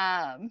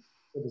 For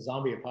the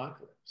zombie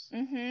apocalypse.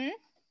 Mm-hmm.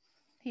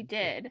 He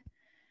did.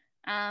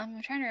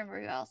 I'm trying to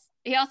remember who else.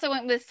 He also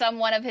went with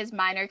one of his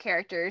minor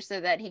characters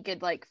so that he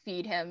could like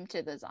feed him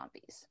to the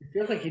zombies. It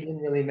feels like he didn't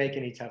really make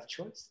any tough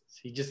choices.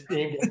 He just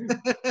named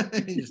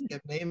it. He just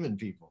kept naming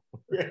people.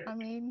 I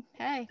mean,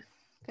 hey,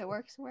 if it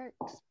works, it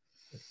works.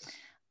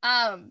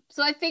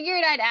 So I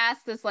figured I'd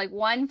ask this like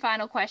one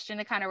final question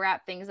to kind of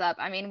wrap things up.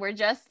 I mean, we're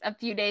just a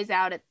few days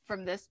out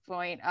from this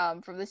point,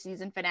 from the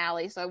season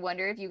finale. So I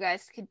wonder if you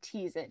guys could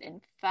tease it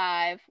in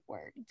 5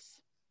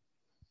 words.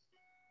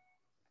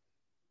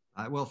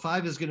 Well,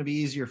 5 is going to be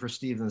easier for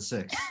Steve than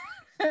 6.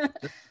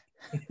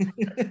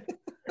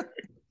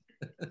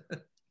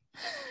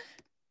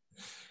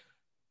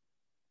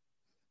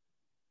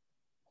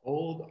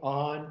 Hold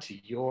on to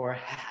your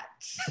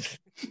hats.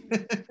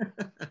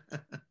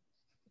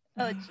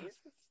 Oh, Jesus.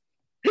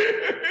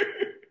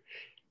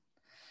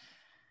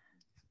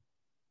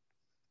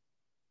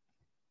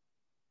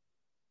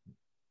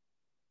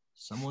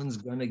 Someone's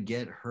gonna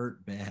get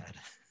hurt bad.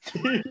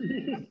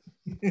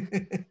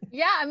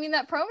 Yeah, I mean,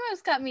 that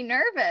promo's got me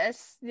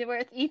nervous.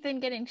 With Ethan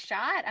getting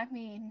shot, I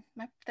mean,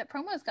 that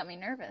promo's got me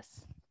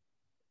nervous.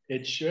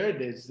 It should.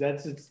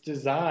 That's its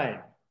design.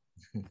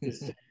 Is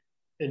to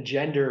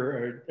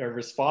engender a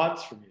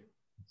response from you.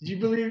 Did you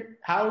believe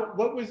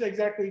what was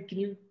exactly, can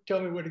you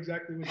tell me what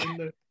exactly was in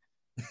the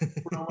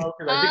promo?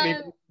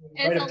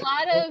 It's a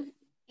lot of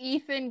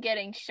Ethan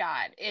getting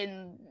shot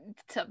and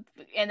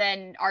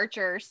then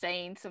Archer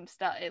saying some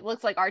stuff. It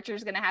looks like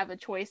Archer's going to have a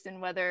choice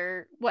in what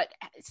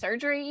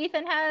surgery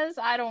Ethan has.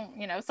 I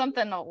don't,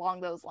 something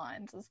along those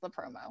lines is the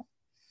promo.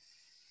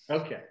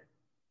 Okay.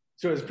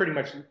 So it was pretty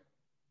much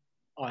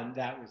on,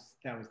 that was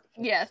the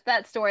yes,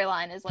 that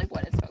storyline is like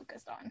what it's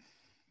focused on.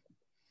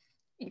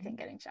 Ethan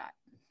getting shot.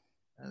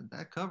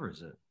 That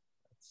covers it.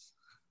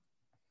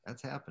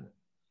 That's happening.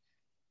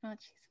 Oh,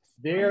 Jesus.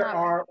 There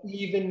are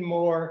even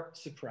more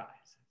surprises.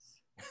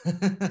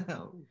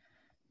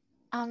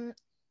 I'm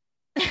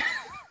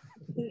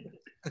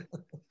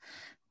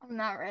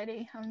not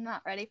ready. I'm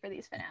not ready for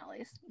these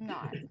finales. I'm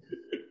not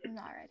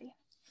ready.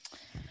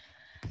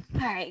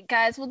 All right,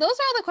 guys. Well, those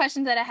are all the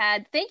questions that I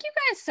had. Thank you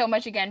guys so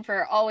much again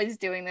for always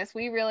doing this.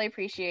 We really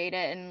appreciate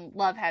it and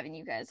love having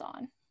you guys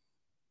on.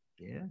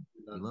 Yeah,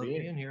 we love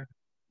being here.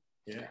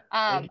 Yeah.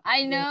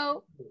 I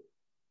know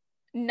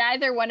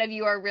neither one of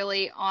you are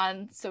really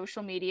on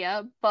social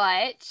media,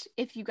 but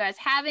if you guys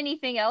have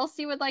anything else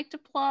you would like to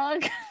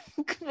plug,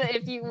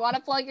 if you want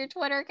to plug your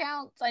Twitter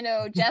accounts, I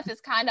know Jeff is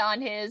kind of on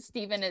his,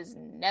 Steven is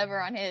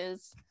never on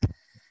his.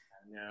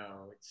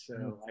 No, it's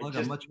so.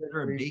 I'm much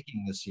better at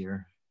baking this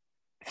year.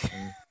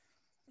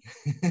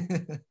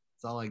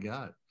 That's all I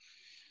got.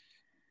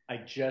 I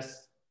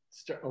just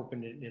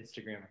opened an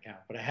Instagram account,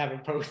 but I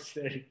haven't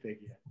posted anything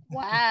yet.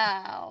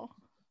 Wow.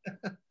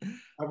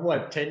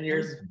 I'm 10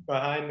 years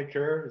behind the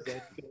curve?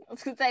 I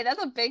was gonna say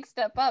that's a big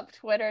step up,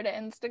 Twitter to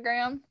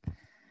Instagram.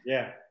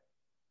 Yeah.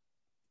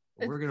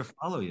 We're gonna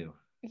follow you.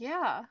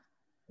 Yeah.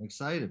 I'm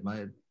excited.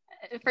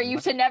 For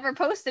you to never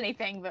post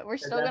anything, but we're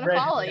still gonna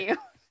follow you.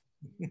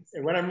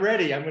 And when I'm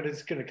ready, I'm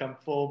just gonna come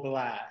full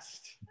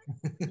blast.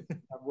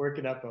 I'm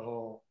working up a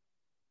whole.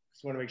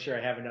 Just want to make sure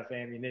I have enough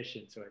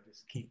ammunition, so I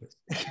just keep it.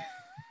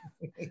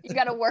 You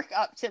got to work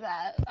up to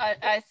that.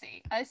 I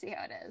see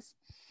how it is.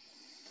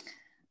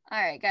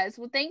 All right, guys.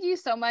 Well, thank you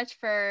so much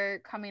for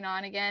coming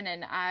on again,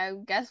 and I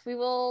guess we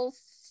will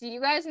see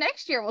you guys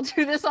next year. We'll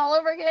do this all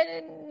over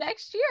again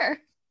next year.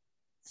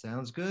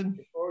 Sounds good.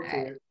 Look forward to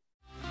it.